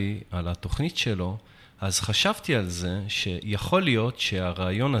סיפר לי על התוכנית שלו, אז חשבתי על זה שיכול להיות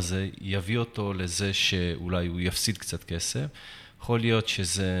שהרעיון הזה יביא אותו לזה שאולי הוא יפסיד קצת כסף, יכול להיות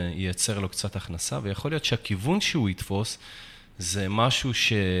שזה ייצר לו קצת הכנסה, ויכול להיות שהכיוון שהוא יתפוס זה משהו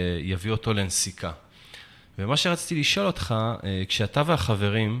שיביא אותו לנסיקה. ומה שרציתי לשאול אותך, כשאתה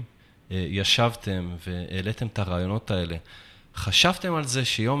והחברים ישבתם והעליתם את הרעיונות האלה, חשבתם על זה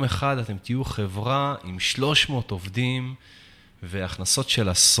שיום אחד אתם תהיו חברה עם 300 עובדים, והכנסות של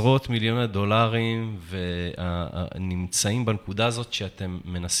עשרות מיליוני דולרים, ונמצאים בנקודה הזאת שאתם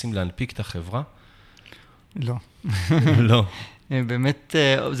מנסים להנפיק את החברה? לא. לא. באמת,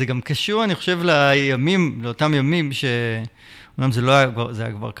 זה גם קשור, אני חושב, לימים, לאותם ימים, אומנם זה לא היה, זה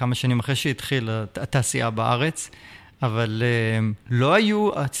היה כבר כמה שנים אחרי שהתחיל התעשייה בארץ, אבל לא היו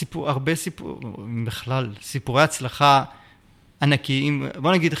הרבה סיפורים, בכלל, סיפורי הצלחה ענקיים.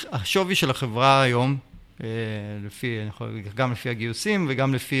 בוא נגיד, השווי של החברה היום, גם לפי הגיוסים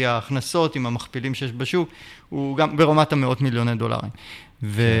וגם לפי ההכנסות עם המכפילים שיש בשוק, הוא גם ברמת המאות מיליוני דולרים.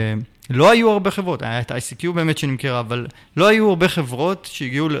 ולא היו הרבה חברות, היה את ICQ באמת שנמכרה, אבל לא היו הרבה חברות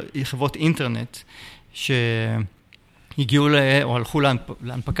שהגיעו לחברות אינטרנט, שהגיעו או הלכו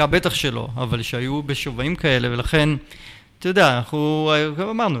להנפקה בטח שלו, אבל שהיו בשווים כאלה, ולכן, אתה יודע, אנחנו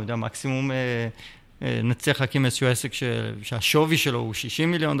אמרנו, מקסימום נצליח להקים איזשהו עסק שהשווי שלו הוא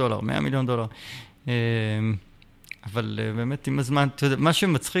 60 מיליון דולר, 100 מיליון דולר, אבל באמת עם הזמן, אתה יודע, מה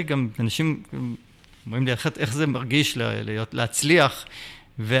שמצחיק גם, אנשים אומרים לי איך זה מרגיש להצליח,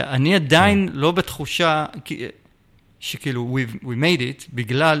 ואני עדיין לא בתחושה שכאילו we made it,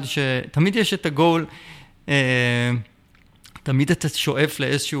 בגלל שתמיד יש את הגול, תמיד אתה שואף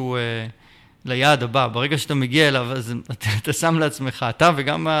לאיזשהו, ליעד הבא, ברגע שאתה מגיע אליו, אז אתה שם לעצמך, אתה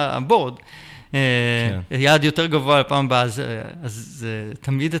וגם הבורד, יעד יותר גבוה לפעם הבאה, אז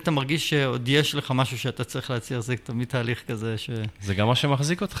תמיד אתה מרגיש שעוד יש לך משהו שאתה צריך להציע, זה תמיד תהליך כזה ש... זה גם מה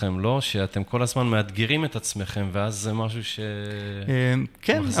שמחזיק אתכם, לא? שאתם כל הזמן מאתגרים את עצמכם, ואז זה משהו ש...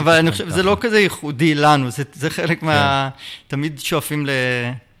 כן, אבל אני חושב, זה לא כזה ייחודי לנו, זה חלק תמיד שואפים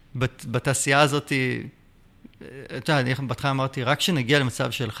בתעשייה הזאת, אתה יודע, אני בהתחלה אמרתי, רק שנגיע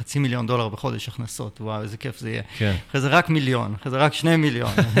למצב של $500,000 בחודש הכנסות, וואו, איזה כיף זה יהיה. כן. אחרי זה רק 1,000,000, אחרי זה רק 2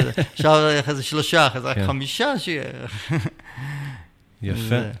 מיליון, אחרי זה 3, אחרי זה רק 5 שיהיה.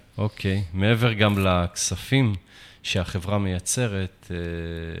 יפה, אוקיי. מעבר גם לכספים שהחברה מייצרת,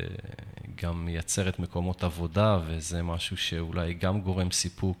 גם מייצרת מקומות עבודה, וזה משהו שאולי גם גורם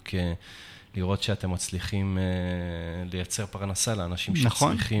סיפוק לראות שאתם מצליחים לייצר פרנסה לאנשים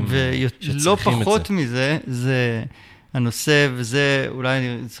שצריכים את זה. ולא פחות מזה, זה הנושא, וזה אולי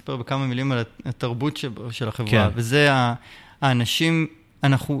אני אספר בכמה מילים על התרבות של החברה, וזה האנשים,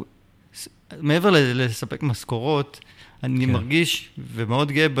 אנחנו, מעבר לספק משכורות, אני מרגיש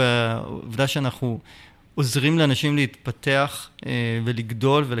ומאוד גאה בעובדה שאנחנו עוזרים לאנשים להתפתח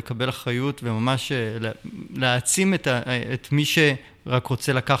ולגדול ולקבל אחריות וממש להעצים את מי שרק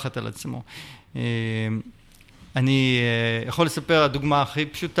רוצה לקחת על עצמו. אני יכול לספר, הדוגמה הכי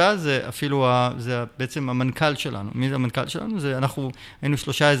פשוטה זה אפילו, זה בעצם המנכ"ל שלנו. מי זה המנכ"ל שלנו? זה אנחנו היינו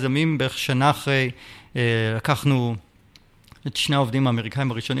 3 יזמים, בערך שנה אחרי לקחנו את 2 העובדים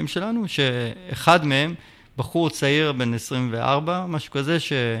האמריקאים הראשונים שלנו, שאחד מהם, בחור צעיר בן 24, משהו כזה,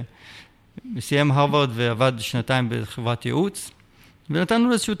 סיים הרווארד ועבד 2 שנתיים בחברת ייעוץ, ונתנו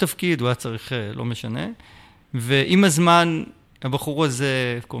לו איזשהו תפקיד, הוא היה צריך, לא משנה, ועם הזמן, הבחור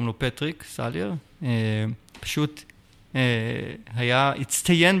הזה, קוראים לו פטריק סלייר, פשוט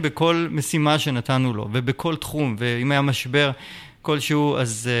הצטיין בכל משימה שנתנו לו, ובכל תחום, ואם היה משבר כלשהו,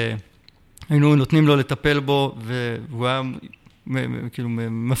 אז היינו נותנים לו לטפל בו, והוא היה כאילו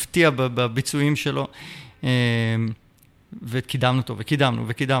מפתיע בביצועים שלו, וקידמנו אותו,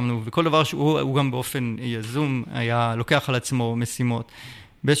 וקידמנו, וכל דבר שהוא גם באופן יזום, היה לוקח על עצמו משימות.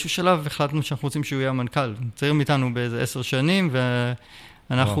 באיזשהו שלב החלטנו שאנחנו רוצים שהוא יהיה המנכ"ל. צעיר מאיתנו באיזה 10 שנים,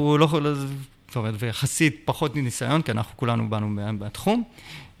 ואנחנו לא יכולים, זאת אומרת, ויחסית פחות מניסיון, כי אנחנו כולנו באנו בתחום,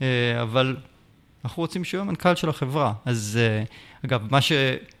 אבל אנחנו רוצים שהוא יהיה המנכ"ל של החברה. אז אגב, מה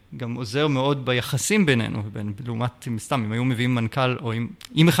שגם עוזר מאוד ביחסים בינינו, לעומת סתם, אם היו מביאים מנכ"ל, או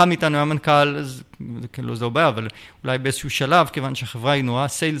אם אחד מאיתנו היה מנכ"ל, אז כאילו זה לא בעיה, אבל אולי באיזשהו שלב, כיוון שהחברה היא נורא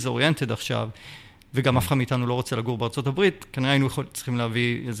סיילס אוריינטד עכשיו, וגם אף אחד מאיתנו לא רוצה לגור בארצות הברית, כנראה היינו צריכים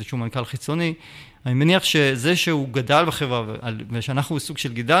להביא איזשהו מנכ"ל חיצוני. אני מניח שזה שהוא גדל בחברה, ושאנחנו סוג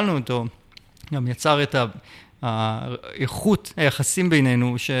של גידלנו אותו, גם יצר את האיכות, היחסים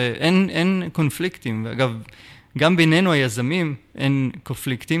בינינו, שאין קונפליקטים. ואגב, גם בינינו היזמים אין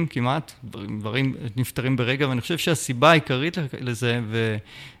קונפליקטים כמעט, דברים נפתרים ברגע, ואני חושב שהסיבה העיקרית לזה,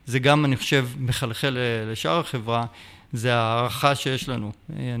 וזה גם, אני חושב, מחלחל לשאר החברה, זה הערכה שיש לנו.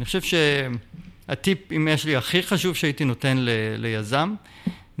 אני חושב שהטיפ, אם יש לי הכי חשוב שהייתי נותן ליזם,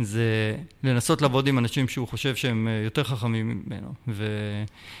 זה לנסות לעבוד עם אנשים שהוא חושב שהם יותר חכמים ממנו.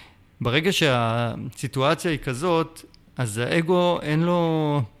 וברגע שהסיטואציה היא כזאת, אז האגו אין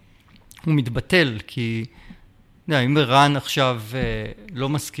לו, הוא מתבטל, כי אם רן עכשיו לא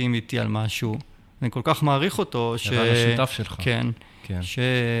מסכים איתי על משהו, אני כל כך מעריך אותו, רן השותף שלך. כן.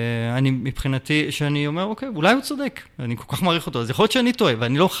 שאני מבחינתי, שאני אומר, אוקיי, אולי הוא צודק, אני כל כך מעריך אותו, אז יכול להיות שאני טועה,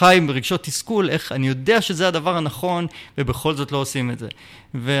 ואני לא חי ברגשות תסכול, איך אני יודע שזה הדבר הנכון, ובכל זאת לא עושים את זה.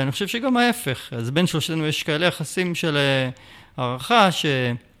 ואני חושב שגם ההפך, אז בין שלושתנו יש כאלה יחסים של הערכה,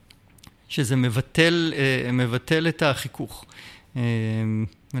 שזה מבטל את החיכוך.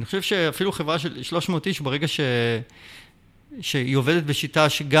 ואני חושב שאפילו חברה של 300 איש, ברגע שהיא עובדת בשיטה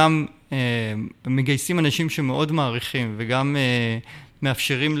שגם מגייסים אנשים שמאוד מעריכים, וגם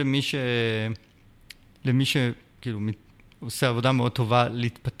מאפשרים למי שכאילו עושה עבודה מאוד טובה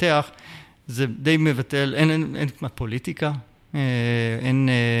להתפתח, זה די מבטל, אין פוליטיקה,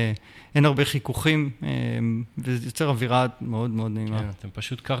 אין הרבה חיכוכים, וזה יוצר אווירה מאוד מאוד נעימה. כן, אתם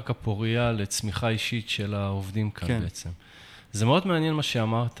פשוט קרקע פוריה לצמיחה אישית של העובדים כאן כן. בעצם. זה מאוד מעניין מה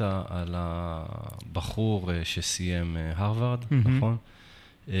שאמרת על הבחור שסיים הרווארד, נכון?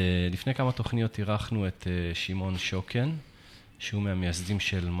 לפני כמה תוכניות אירחנו את שמעון שוקן, שהוא מהמייסדים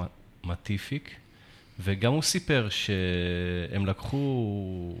של מטיפיק, וגם הוא סיפר שהם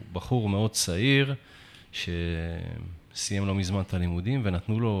לקחו בחור מאוד צעיר, שסיים לא מזמן את הלימודים,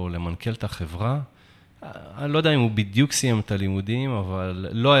 ונתנו לו למנכ"ל את החברה. אני לא יודע אם הוא בדיוק סיים את הלימודים, אבל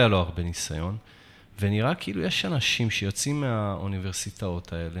לא היה לו הרבה ניסיון. ונראה כאילו יש אנשים שיוצאים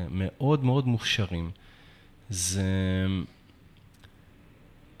מהאוניברסיטאות האלה, מאוד מאוד מוכשרים. זה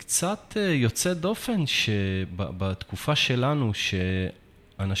קצת יוצא דופן שבתקופה שלנו,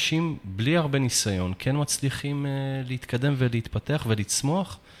 שאנשים בלי הרבה ניסיון כן מצליחים להתקדם ולהתפתח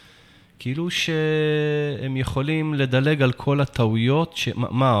ולצמוח, כאילו שהם יכולים לדלג על כל הטעויות,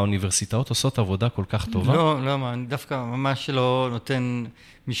 מה, האוניברסיטאות עושות עבודה כל כך טובה? לא, אני דווקא ממש לא נותן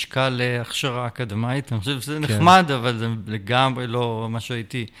משקל להכשרה אקדמית, אני חושב שזה נחמד, אבל זה לגמרי לא מה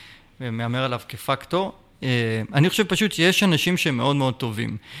שהייתי מאמר עליו כפקטור. אני חושב פשוט שיש אנשים שהם מאוד מאוד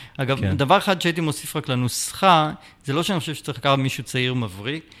טובים. אגב, דבר אחד שהייתי מוסיף רק לנוסחה, זה לא שאני חושב שצריך לקחת מישהו צעיר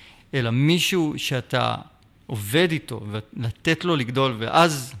מבריק, אלא מישהו שאתה עובד איתו, ולתת לו לגדול,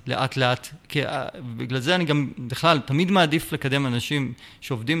 ואז לאט לאט, כי בגלל זה אני גם בכלל תמיד מעדיף לקדם אנשים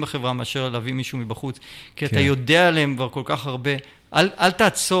שעובדים בחברה, מאשר להביא מישהו מבחוץ, כי אתה יודע עליהם כבר כל כך הרבה, אל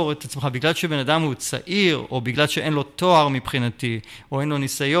תעצור את עצמך, בגלל שבן אדם הוא צעיר, או בגלל שאין לו תואר מבחינתי, או אין לו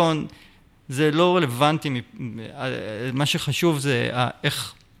ניסיון, זה לא רלוונטי, מה שחשוב זה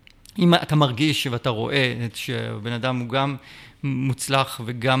איך, אם אתה מרגיש ואתה רואה שבן אדם הוא גם מוצלח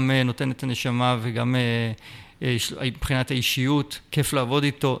וגם נותן את הנשמה וגם מבחינת האישיות, כיף לעבוד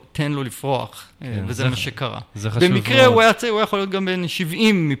איתו, תן לו לפרוח, וזה מה שקרה. במקרה הוא היה צעיר, הוא יכול להיות גם בין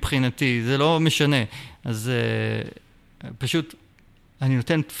 70 מבחינתי, זה לא משנה. אז פשוט אני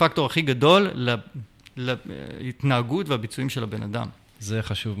נותן פקטור הכי גדול להתנהגות והביצועים של הבן אדם. זה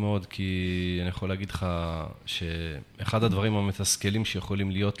חשוב מאוד, כי אני יכול להגיד לך שאחד הדברים המתסכלים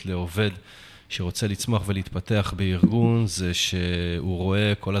שיכולים להיות לעובד שרוצה לצמוח ולהתפתח בארגון, זה שהוא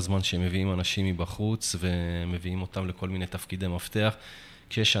רואה כל הזמן שהם מביאים אנשים מבחוץ, ומביאים אותם לכל מיני תפקידי מפתח,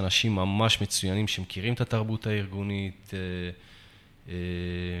 כשיש אנשים ממש מצוינים שמכירים את התרבות הארגונית,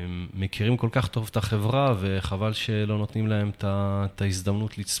 מכירים כל כך טוב את החברה, וחבל שלא נותנים להם את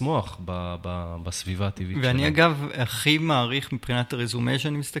ההזדמנות לצמוח בסביבה הטבעית שלהם. ואני אגב הכי מעריך מבחינת הרזומה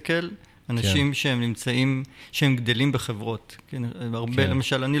שאני מסתכל, אנשים שהם נמצאים, שהם גדלים בחברות. הרבה,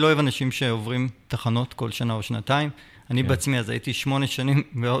 למשל, אני לא אוהב אנשים שעוברים תחנות כל שנה או שנתיים, אני בעצמי, אז הייתי 8 שנים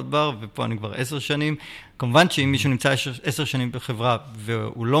ב-Hotbar, ופה אני כבר 10 שנים. כמובן שאם מישהו נמצא 10 שנים בחברה,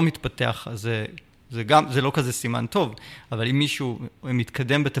 והוא לא מתפתח, אז זה לא כזה סימן טוב, אבל אם מישהו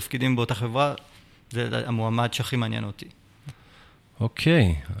מתקדם בתפקידים באותה חברה, זה המועמד שהכי מעניין אותי.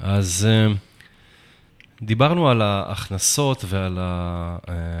 אוקיי, אז דיברנו על ההכנסות ועל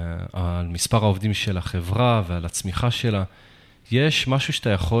על מספר העובדים של החברה ועל הצמיחה שלה. יש משהו שאתה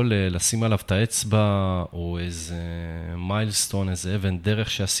יכול לשים עליו את האצבע, או איזה מיילסטון, איזה אבן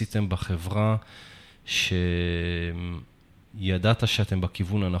דרך שעשיתם בחברה, שידעת שאתם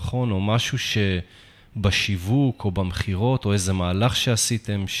בכיוון הנכון, או משהו שבשיווק או במחירות, או איזה מהלך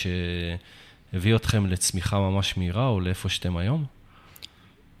שעשיתם שהביא אתכם לצמיחה ממש מהירה, או לאיפה שאתם היום?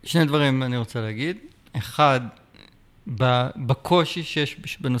 שני דברים אני רוצה להגיד. אחד, בקושי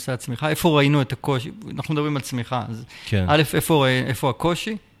שיש בנושא הצמיחה, איפה ראינו את הקושי? אנחנו מדברים על צמיחה, אז כן. א', איפה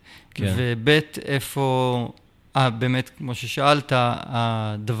הקושי? כן. וב', איפה, באמת, כמו ששאלת,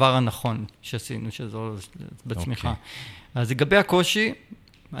 הדבר הנכון שעשינו, שזו בצמיחה. אוקיי. אז לגבי הקושי,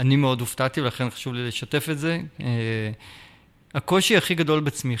 אני מאוד הופתעתי, ולכן חשוב לי לשתף את זה. הקושי הכי גדול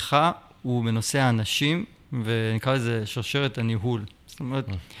בצמיחה הוא בנושא האנשים, ונקרא לזה שרשרת הניהול. זאת אומרת,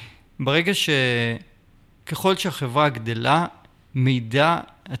 ברגע ככל שהחברה גדלה, מידע,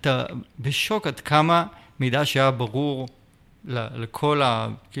 אתה בשוק עד כמה מידע שהיה ברור לכל,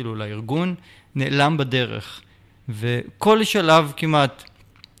 כאילו, לארגון, נעלם בדרך. וכל שלב כמעט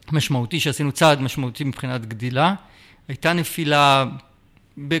משמעותי, שעשינו צעד משמעותי מבחינת גדילה, הייתה נפילה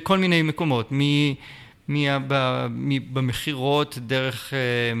בכל מיני מקומות, במחירות,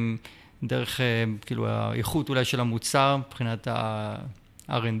 דרך כאילו האיכות אולי של המוצר, מבחינת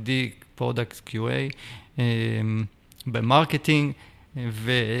ה-R&D, Product QA, במרקטינג,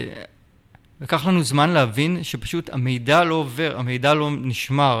 ולקח לנו זמן להבין שפשוט המידע לא עובר, המידע לא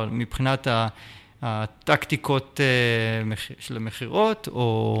נשמר מבחינת הטקטיקות של המחירות,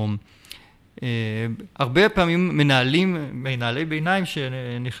 או הרבה פעמים מנהלי ביניים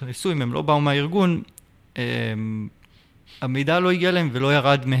שנכנסו, אם הם לא באו מהארגון, המידע לא הגיע להם ולא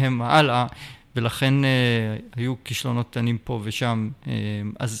ירד מהם הלאה, ולכן היו כישלונות קטנים פה ושם.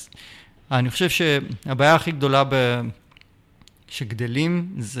 אז אני חושב שהבעיה הכי גדולה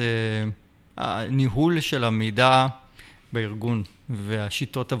שגדלים זה הניהול של המידע בארגון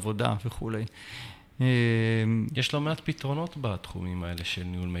והשיטות עבודה וכו'. יש לא מעט פתרונות בתחומים האלה של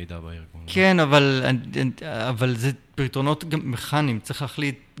ניהול מידע בארגון. כן, אבל זה פתרונות גם מכניים.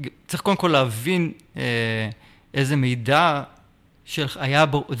 צריך קודם כל להבין איזה מידע היה,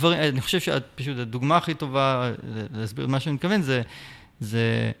 אני חושב שפשוט הדוגמה הכי טובה להסביר מה שאני מתכוון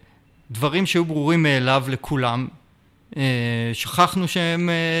זה דברים שהיו ברורים מאליו לכולם, שכחנו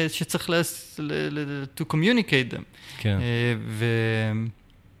שצריך to communicate them. כן.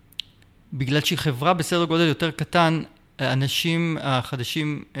 ובגלל שהיא חברה בסדר גודל יותר קטן, האנשים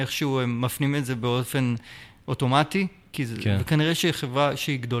החדשים איכשהו הם מפנים את זה באופן אוטומטי, וכנראה שהיא חברה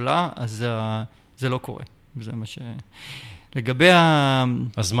שהיא גדולה, אז זה לא קורה. זה מה לגבי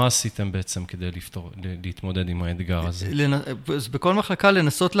אז מה עשיתם בעצם כדי להתמודד עם האתגר הזה? אז בכל מחלקה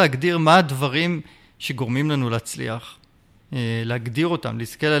לנסות להגדיר מה הדברים שגורמים לנו להצליח, להגדיר אותם,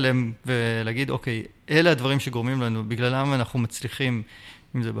 להסתכל עליהם ולהגיד, אוקיי, אלה הדברים שגורמים לנו, בגללם אנחנו מצליחים,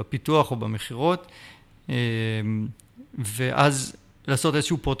 אם זה בפיתוח או במחירות, ואז לעשות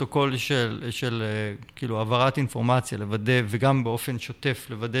איזשהו פרוטוקול של כאילו העברת אינפורמציה, לוודא, וגם באופן שוטף,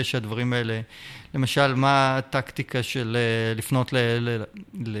 לוודא שהדברים האלה, למשל, מה הטקטיקה של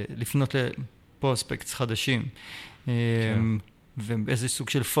לפנות לפרוספקטס חדשים, ואיזה סוג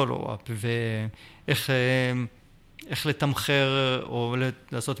של פולו-אפ, ואיך לתמחר או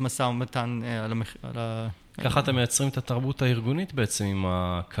לעשות משא ומתן על ככה אתם מייצרים את התרבות הארגונית בעצם עם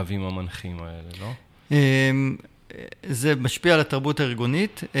הקווים המנחים האלה, לא? זה משפיע על התרבות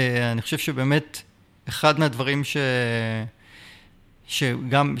הארגונית. אני חושב שבאמת אחד מהדברים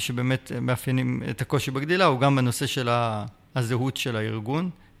שבאמת מאפיינים את הקושי בגדילה הוא גם בנושא של הזהות של הארגון,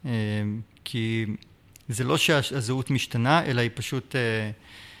 כי זה לא שהזהות משתנה, אלא היא פשוט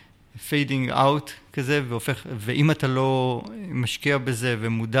fading out כזה, ואם אתה לא משקיע בזה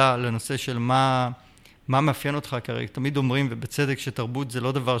ומודע לנושא של מה מאפיין אותך, כי תמיד אומרים, ובצדק, שתרבות זה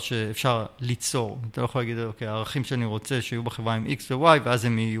לא דבר שאפשר ליצור. אתה לא יכול להגיד, אוקיי, הערכים שאני רוצה שיהיו בחברה עם X ו-Y, ואז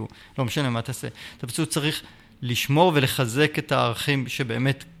הם יהיו. לא משנה מה תעשה. אתה פשוט צריך לשמור ולחזק את הערכים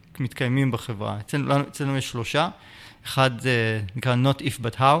שבאמת מתקיימים בחברה. אצלנו יש 3. אחד נקרא not if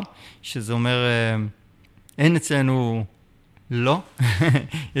but how, שזה אומר, אין אצלנו לא,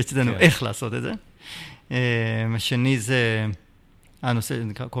 יש אצלנו איך לעשות את זה. השני זה הנושא,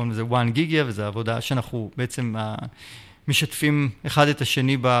 קוראים לזה one גיגיה, וזו עבודה שאנחנו בעצם משתפים אחד את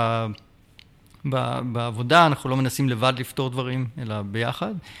השני בעבודה אנחנו לא מנסים לבד לפתור דברים, אלא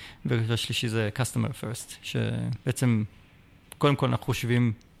ביחד. והשלישי זה customer first, שבעצם קודם כל אנחנו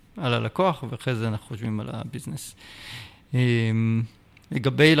חושבים על הלקוח, ואחרי זה אנחנו חושבים על הביזנס.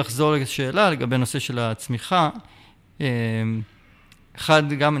 לגבי לחזור לשאלה, לגבי נושא של הצמיחה,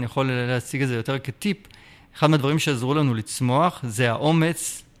 אחד, גם אני יכול להציג את זה יותר כטיפ, אחד מהדברים שעזרו לנו לצמוח, זה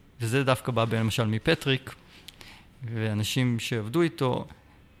האומץ, וזה דווקא בא למשל מפטריק, ואנשים שעבדו איתו,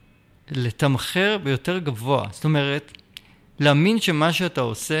 לתמחר ביותר גבוה. זאת אומרת, להאמין שמה שאתה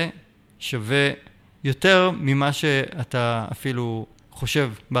עושה שווה יותר ממה שאתה אפילו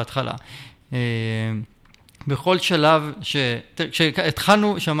חושב בהתחלה. בכל שלב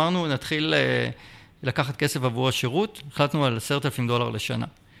כשהתחלנו, שאמרנו נתחיל לקחת כסף עבור השירות, החלטנו על $10,000 לשנה.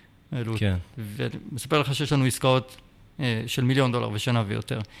 כן. ומספר לך שיש לנו עסקאות של $1,000,000 בשנה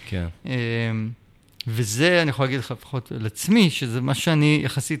ויותר. כן. וזה, אני יכול להגיד לך לפחות לעצמי, שזה מה שאני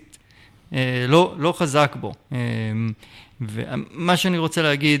יחסית לא חזק בו. ומה שאני רוצה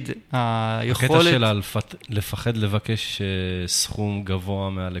להגיד, היכולת... הקטע שלה לפחד לבקש סכום גבוה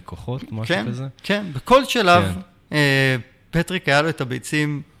מהלקוחות, משהו כזה? כן, בכל שלב, פטריק היה לו את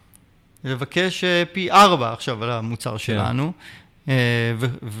הביצים לבקש פי 4 עכשיו על המוצר שלנו,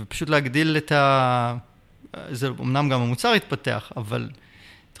 ופשוט להגדיל את זה אמנם גם המוצר התפתח, אבל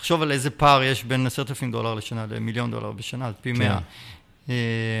תחשוב על איזה פער יש בין $10,000 לשנה ל$1,000,000 בשנה, על פי 100.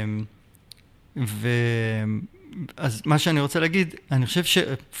 אז מה שאני רוצה להגיד, אני חושב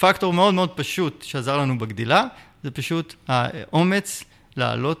שפקטור מאוד מאוד פשוט שעזר לנו בגדילה, זה פשוט האומץ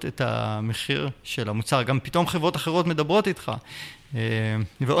להעלות את המחיר של המוצר. גם פתאום חברות אחרות מדברות איתך.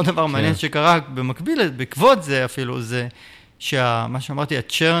 ועוד דבר מעניין שקרה במקביל, בעקבות זה אפילו, זה מה שאמרתי,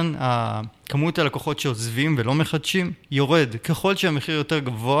 הצ'רן, כמות הלקוחות שעוזבים ולא מחדשים, יורד. ככל שהמחיר יותר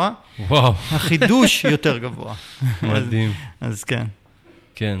גבוה, החידוש יותר גבוה. מדהים. אז כן.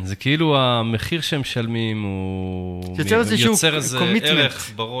 כן, זה כאילו המחיר שהם משלמים, הוא יוצר איזה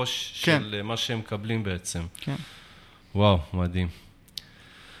ערך בראש של מה שהם מקבלים בעצם. כן. וואו, מדהים.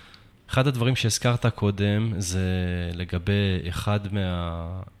 אחד הדברים שהזכרת קודם, זה לגבי אחד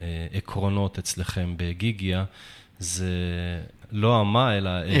מהעקרונות אצלכם בגיגיה, זה לא מה,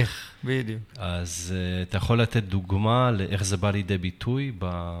 אלא איך. איך, בדיוק. אז אתה יכול לתת דוגמה לאיך זה בא לידי ביטוי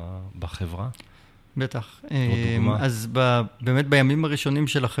בחברה? בטח. אז באמת בימים הראשונים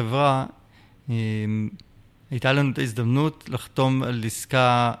של החברה, הייתה לנו את ההזדמנות לחתום על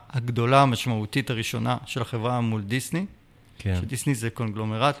עסקה הגדולה, המשמעותית הראשונה של החברה מול דיסני. כן. שדיסני זה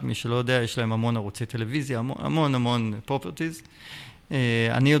קונגלומרט, מי שלא יודע, יש להם המון ערוצי טלוויזיה, המון פרופרטיז.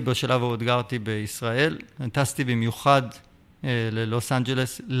 אני עוד בשלב עוד גרתי בישראל, טסתי במיוחד ללוס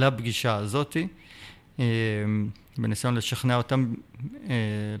אנג'לס לפגישה הזאת, בניסיון לשכנע אותם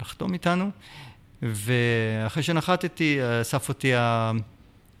לחתום איתנו. ואחרי שנחתתי, אסף אותי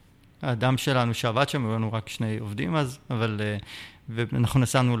האדם שלנו שעבד שם, היו לנו רק 2 עובדים אז, ואנחנו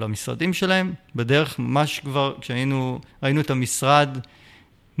נסענו למשרדים שלהם, בדרך ממש כבר, ראינו את המשרד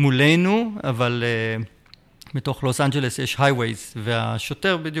מולנו, אבל בתוך לוס אנג'לס יש הייווייז,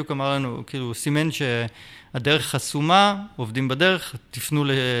 והשוטר בדיוק אמר לנו, כאילו סימן שהדרך חסומה, עובדים בדרך, תפנו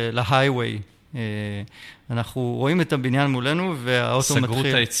להייווי. אנחנו רואים את הבניין מולנו, והאוטו מתחיל... סגרו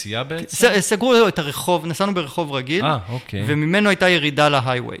את היציאה בעצם? סגרו את הרחוב, נסענו ברחוב רגיל, אוקיי. וממנו הייתה ירידה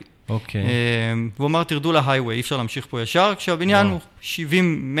להייווי. אוקיי. והוא אמר, תרדו להייווי, אי אפשר להמשיך פה ישר, כשהבניין הוא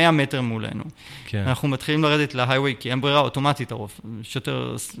 70-100 מטר מולנו. כן. אנחנו מתחילים לרדת להייווי, כי אין ברירה אוטומטית,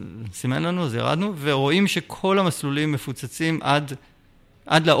 שוטר סימן לנו, אז ירדנו, ורואים שכל המסלולים מפוצצים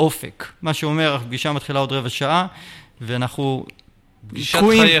עד לאופק. מה שאומר, הפגישה מתחילה עוד רבע שעה, ואנחנו... פגישת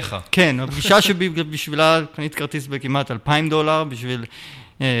חייך. כן, הפגישה שבשבילה קנית כרטיס בכמעט $2,000, בשביל...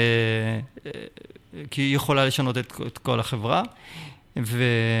 כי היא יכולה לשנות את כל החברה.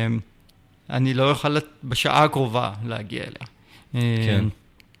 ואני לא אוכל בשעה הקרובה להגיע אליה. כן.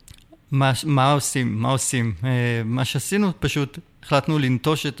 מה עושים? מה שעשינו, פשוט החלטנו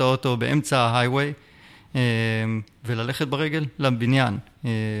לנטוש את האוטו באמצע ההייווי, וללכת ברגל לבניין.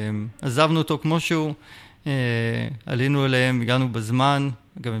 עזבנו אותו כמו שהוא, עלינו אליהם, הגענו בזמן,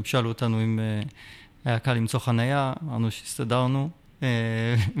 גם הם שאלו אותנו אם היה קל למצוא חנייה, אמרנו שהסתדרנו,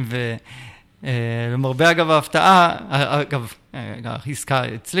 למרבה אגב ההפתעה, אגב, העסקה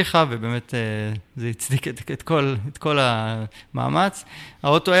הצליחה, ובאמת זה הצדיק את כל המאמץ.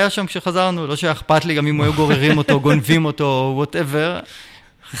 האוטו היה שם כשחזרנו, לא שהיה אכפת לי גם אם היו גוררים אותו, גונבים אותו, whatever.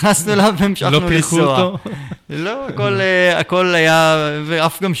 נכנסנו אליו והמשכנו לנסוע. לא פירקו אותו? לא, הכל היה,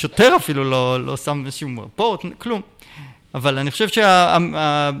 ואף גם שוטר אפילו לא שם איזשהו רפורט, כלום. אבל אני חושב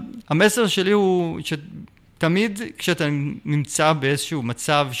שהמסר שלי הוא תמיד כשאתה נמצא באיזשהו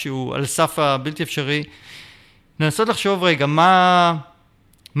מצב שהוא על סף הבלתי אפשרי, לנסות לחשוב רגע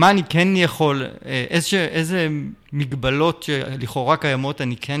מה אני כן יכול, איזה מגבלות שלכאורה קיימות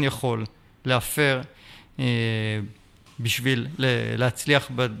אני כן יכול להפר בשביל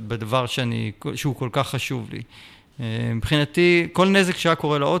להצליח בדבר שהוא כל כך חשוב לי. מבחינתי, כל נזק שהיה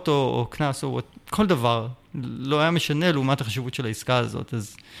קורה לאוטו או כנס או כל דבר, לא היה משנה לעומת החשיבות של העסקה הזאת,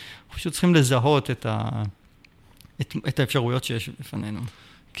 אז פשוט צריכים לזהות את האפשרויות שיש בפנינו.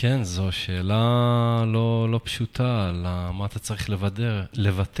 כן, זו שאלה לא פשוטה, על מה אתה צריך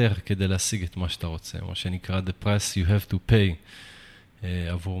לוותר כדי להשיג את מה שאתה רוצה, מה שנקרא the price you have to pay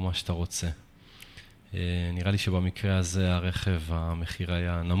עבור מה שאתה רוצה. נראה לי שבמקרה הזה הרכב, המחיר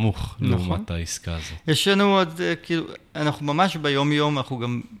היה נמוך לעומת העסקה הזאת. יש לנו עוד, כאילו, אנחנו ממש ביום יום, אנחנו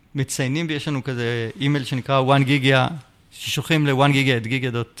גם מציינים, ויש לנו כזה אימייל שנקרא 1 גיגה, ששולחים ל1 גיגה,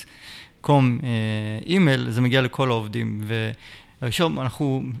 @giga.com אימייל, זה מגיע לכל העובדים, וראשון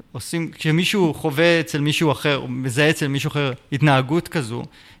אנחנו עושים, כשמישהו חווה אצל מישהו אחר, מזהה אצל מישהו אחר התנהגות כזו,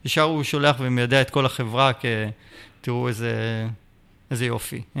 ישר הוא שולח ומיידע את כל החברה, תראו איזה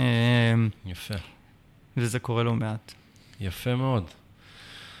יופי. יפה. וזה קורה לא מעט. יפה מאוד.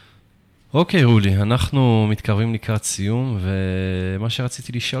 אוקיי, רולי, אנחנו מתקרבים לקראת סיום, ומה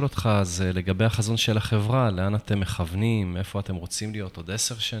שרציתי לשאול אותך זה לגבי החזון של החברה, לאן אתם מכוונים, איפה אתם רוצים להיות עוד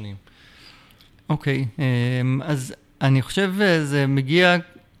 10 שנים? אוקיי, אז אני חושב זה מגיע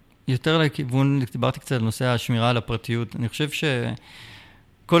יותר לכיוון, דיברתי קצת על נושא השמירה על הפרטיות, אני חושב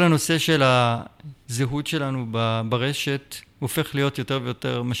שכל הנושא של הזהות שלנו ברשת הופך להיות יותר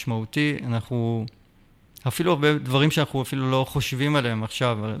ויותר משמעותי, אנחנו אפילו הרבה דברים שאנחנו אפילו לא חושבים עליהם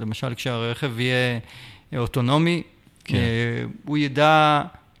עכשיו, למשל כשהרכב יהיה אוטונומי, הוא ידע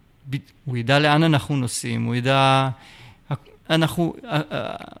לאן אנחנו נוסעים, הוא ידע,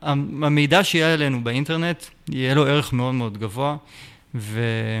 המידע שיהיה עלינו באינטרנט, יהיה לו ערך מאוד מאוד גבוה,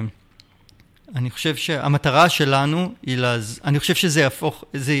 ואני חושב שהמטרה שלנו היא אני חושב שזה יהפוך,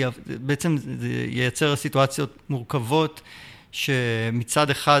 בעצם זה ייצר סיטואציות מורכבות, שמצד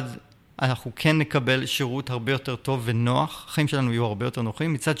אחד אנחנו כן נקבל שירות הרבה יותר טוב ונוח, החיים שלנו יהיו הרבה יותר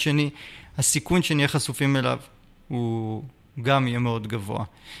נוחים, מצד שני, הסיכון שנהיה חשופים אליו הוא גם יהיה מאוד גבוה.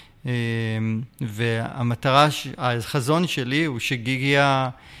 והמטרה, החזון שלי הוא שגיגיה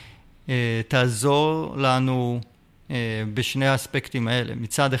תעזור לנו בשני האספקטים האלה.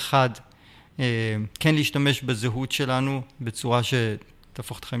 מצד אחד, כן להשתמש בזהות שלנו בצורה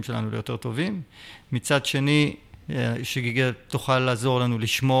שתהפוך את החיים שלנו ליותר טובים. מצד שני, שגיגיה תוכל לעזור לנו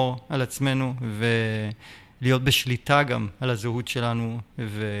לשמור על עצמנו ולהיות בשליטה גם על הזהות שלנו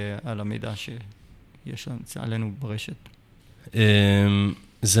ועל המידע שיש עלינו ברשת.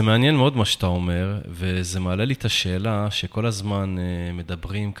 זה מעניין מאוד מה שאתה אומר, וזה מעלה לי את השאלה שכל הזמן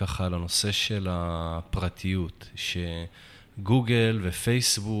מדברים ככה על הנושא של הפרטיות, שגוגל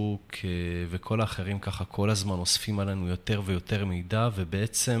ופייסבוק וכל האחרים ככה כל הזמן אוספים עלינו יותר ויותר מידע,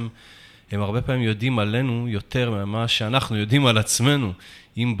 ובעצם הם הרבה פעמים יודעים עלינו יותר ממה שאנחנו יודעים על עצמנו,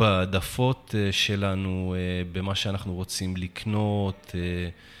 אם בעדפות שלנו, במה שאנחנו רוצים לקנות,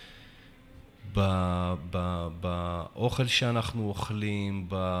 באוכל שאנחנו אוכלים,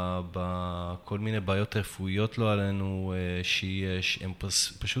 בכל מיני בעיות רפואיות לא עלינו שיש, הם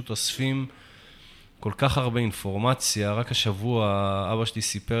פשוט אוספים כל כך הרבה אינפורמציה. רק השבוע אבא שלי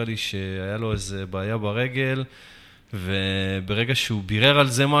סיפר לי שהיה לו איזה בעיה ברגל, וברגע שהוא בירר על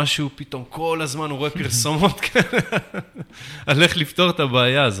זה משהו, פתאום כל הזמן הוא רואה פרסומות כאלה, על איך לפתור את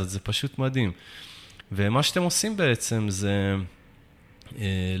הבעיה הזאת, זה פשוט מדהים. ומה שאתם עושים בעצם זה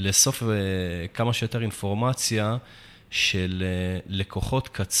לאסוף כמה שיותר אינפורמציה של לקוחות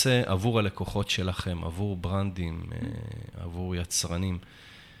קצה עבור הלקוחות שלכם, עבור ברנדים, עבור יצרנים.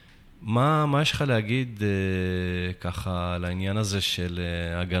 מה יש לך להגיד ככה על העניין הזה של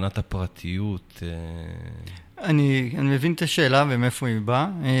הגנת הפרטיות? אני מבין את השאלה ומאיפה היא באה.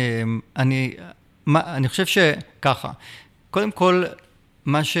 אני חושב שככה, קודם כל,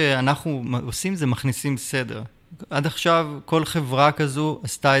 מה שאנחנו עושים זה מכניסים סדר. עד עכשיו כל חברה כזו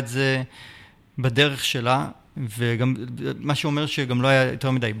עשתה את זה בדרך שלה, וגם מה שאומר שגם לא היה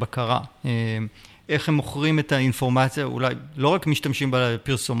יותר מדי בקרה. איך הם מוכרים את האינפורמציה, אולי לא רק משתמשים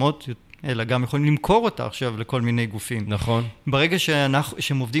בפרסומות, אלא גם יכולים למכור אותה עכשיו לכל מיני גופים. נכון. ברגע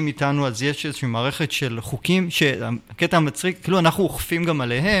שהם עובדים איתנו, אז יש איזושהי מערכת של חוקים, שהקטע המצחיק, כאילו אנחנו אוכפים גם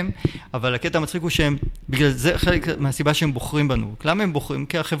עליהם, אבל הקטע המצחיק הוא שהם, בגלל זה חלק מהסיבה שהם בוחרים בנו. למה הם בוחרים?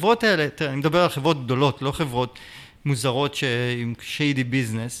 כי החברות האלה, אני מדבר על חברות גדולות, לא חברות מוזרות עם שיידי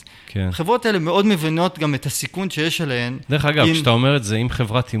ביזנס. כן. החברות האלה מאוד מבינות גם את הסיכון שיש עליהן. דרך אגב, כשאתה אומר את זה, אם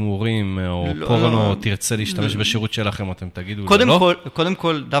חברת הימורים או פורנו תרצה להשתמש בשירות שלכם, אתם תגידו לא? קודם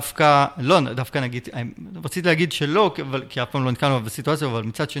כל, דווקא נגיד, רציתי להגיד שלא, כי אף פעם לא נתקלנו בסיטואציה, אבל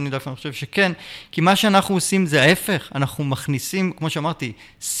מצד שני דווקא אני חושב שכן, כי מה שאנחנו עושים זה ההפך, אנחנו מכניסים, כמו שאמרתי,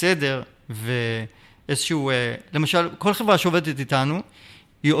 סדר ואיזשהו, למשל, כל חברה שעובדת איתנו,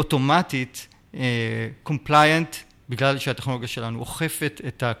 היא אוטומטית, compliant, בגלל שהטכנולוגיה שלנו אוכפת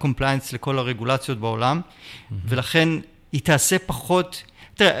את ה-compliance לכל הרגולציות בעולם, ולכן היא תעשה פחות,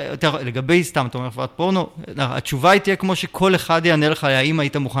 תראה, לגבי סתם, אתה אומר, חברת פורנו, התשובה היא תהיה כמו שכל אחד יענה לך, האם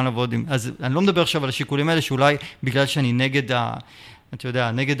היית מוכן לעבוד עם, אז אני לא מדבר עכשיו על השיקולים האלה, שאולי בגלל שאני נגד אתה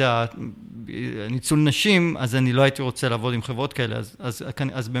יודע, נגד הניצול נשים, אז אני לא הייתי רוצה לעבוד עם חברות כאלה,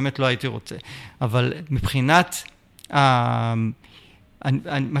 אז באמת לא הייתי רוצה. אבל מבחינת, מה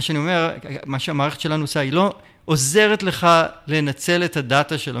שאני אומר, מה שהמערכת שלנו עושה, היא לא עוזרת לך לנצל את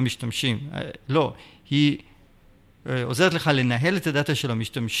הדאטה של המשתמשים. לא, היא עוזרת לך לנהל את הדאטה של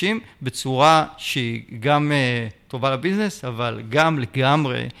המשתמשים בצורה שהיא גם טובה לביזנס, אבל גם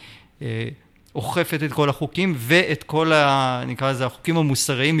לגמרי אוכפת את כל החוקים ואת כל, נקרא לזה, החוקים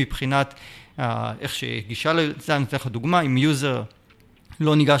המוסריים מבחינת איך שגישה לזה, אני אתן לך דוגמה, אם יוזר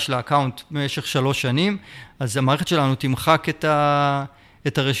לא ניגש לאקאונט במשך 3 שנים, אז המערכת שלנו תמחק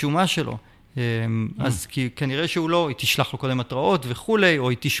את הרשומה שלו. אז כנראה שהוא לא, היא תשלח לו קודם התראות וכולי, או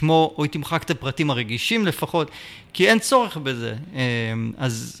היא תשמור, או היא תמחק את הפרטים הרגישים לפחות, כי אין צורך בזה.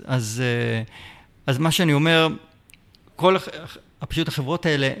 אז מה שאני אומר, פשוט החברות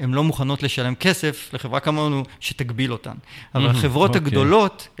האלה, הן לא מוכנות לשלם כסף לחברה כמונו שתגביל אותן. אבל החברות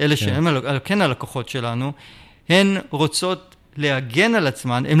הגדולות, אלה שהן כן הלקוחות שלנו, הן רוצות להגן על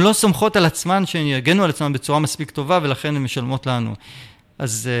עצמן, הן לא סומכות על עצמן שהן יגנו על עצמן בצורה מספיק טובה, ולכן הן משלמות לנו.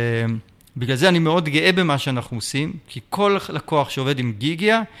 אז בגלל זה אני מאוד גאה במה שאנחנו עושים, כי כל לקוח שעובד עם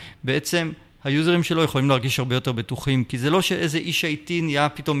גיגיה, בעצם היוזרים שלו יכולים להרגיש הרבה יותר בטוחים, כי זה לא שאיזה איש IT נהיה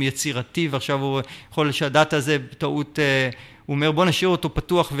פתאום יצירתי, ועכשיו הוא יכול שהדאטה הזה בטעות, הוא אומר בוא נשאיר אותו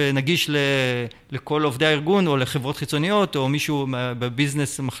פתוח ונגיש לכל עובדי הארגון, או לחברות חיצוניות, או מישהו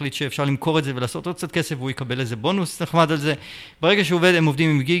בביזנס מחליט שאפשר למכור את זה ולעשות עוד קצת כסף, והוא יקבל איזה בונוס נחמד על זה. ברגע הם עובדים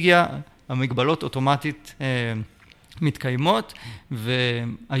עם גיגיה, המגבלות אוטומטית מתקיימות,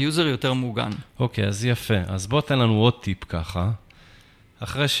 והיוזר יותר מוגן. אוקיי, אז יפה. אז בוא תן לנו עוד טיפ ככה.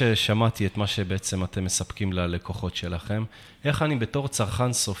 אחרי ששמעתי את מה שבעצם אתם מספקים ללקוחות שלכם, איך אני בתור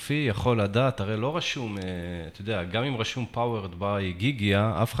צרכן סופי יכול לדעת, הרי לא רשום, אתה יודע, גם אם רשום powered by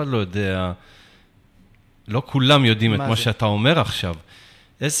גיגיה, אף אחד לא יודע, לא כולם יודעים את מה שאתה אומר עכשיו.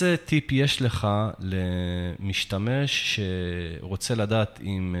 איזה טיפ יש לך למשתמש שרוצה לדעת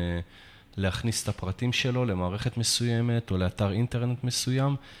אם להכניס את הפרטים שלו למערכת מסוימת או לאתר אינטרנט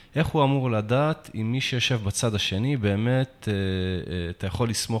מסוים, איך הוא אמור לדעת אם מי שיושב בצד השני באמת אתה יכול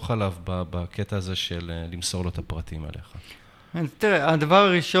לסמוך עליו בקטע הזה של למסור לו את הפרטים עליך? תראה, הדבר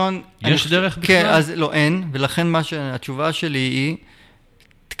הראשון... יש דרך בכלל? כן, אז לא, אין, ולכן התשובה שלי היא,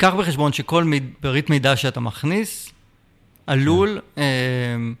 תיקח בחשבון שכל ברית מידע שאתה מכניס, עלול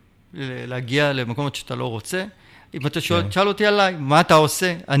להגיע למקומות שאתה לא רוצה. אם אתה שאל אותי עליי, מה אתה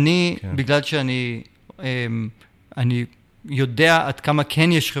עושה? אני, בגלל שאני יודע עד כמה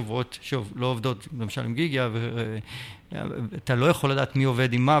כן יש חברות שלא עובדות, למשל עם גיגיה, ואתה לא יכול לדעת מי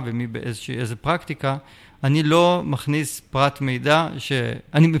עובד עם מה ומי באיזה פרקטיקה, אני לא מכניס פרט מידע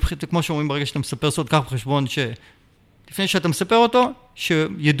שאני מבחינת, כמו שאומרים, ברגע שאתה מספר סוד, קח בחשבון לפני שאתה מספר אותו,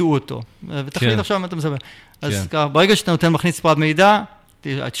 שידעו אותו. ותחליט עכשיו מה אתה מספר. אז ברגע שאתה נותן מכניס פרט מידע,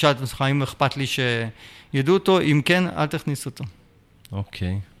 תשאל את עצמך, אם אכפת לי שידעו אותו, אם כן, אל תכניס אותו.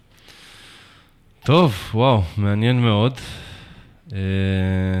 אוקיי. טוב, וואו, מעניין מאוד.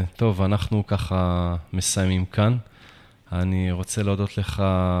 טוב, אנחנו ככה מסיימים כאן. אני רוצה להודות לך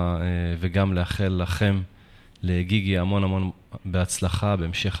וגם לאחל לכם, לגיגי, המון המון בהצלחה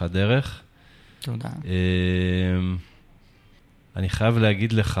בהמשך הדרך. תודה. אני חייב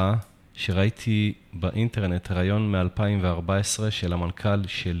להגיד לך שראיתי באינטרנט רעיון מ-2014 של המנכ"ל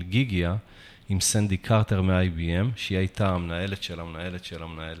של גיגיה עם סנדי קרטר מ-IBM, שהיא הייתה המנהלת של המנהלת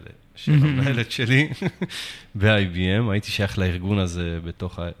שלי ב-IBM. הייתי שייך לארגון הזה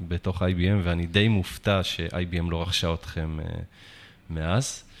בתוך IBM, ואני די מופתע ש-IBM לא רכשה אתכם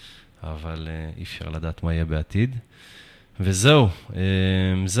מאז, אבל אי אפשר לדעת מה יהיה בעתיד. וזהו,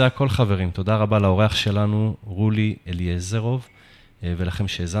 זה הכל חברים. תודה רבה לאורח שלנו, רולי אליעזרוב, ולכם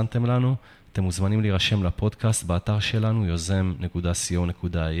שהזנתם לנו. אתם מוזמנים להירשם לפודקאסט באתר שלנו,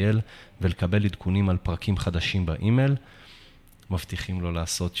 יוזם.co.il, ולקבל עדכונים על פרקים חדשים באימייל. מבטיחים לא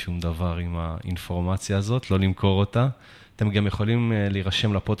לעשות שום דבר עם האינפורמציה הזאת, לא למכור אותה. אתם גם יכולים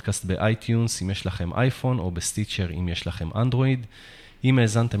להירשם לפודקאסט באייטיונס אם יש לכם אייפון, או בסטיצ'ר אם יש לכם אנדרואיד. אם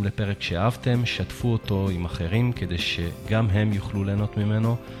האזנתם לפרק שאהבתם, שתפו אותו עם אחרים כדי שגם הם יוכלו ליהנות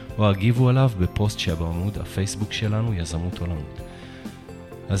ממנו, או הגיבו עליו בפוסט שבעמוד הפייסבוק שלנו, יזמות עולמות.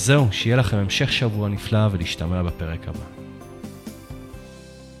 אז זהו, שיהיה לכם המשך שבוע נפלא ולהשתמע בפרק הבא.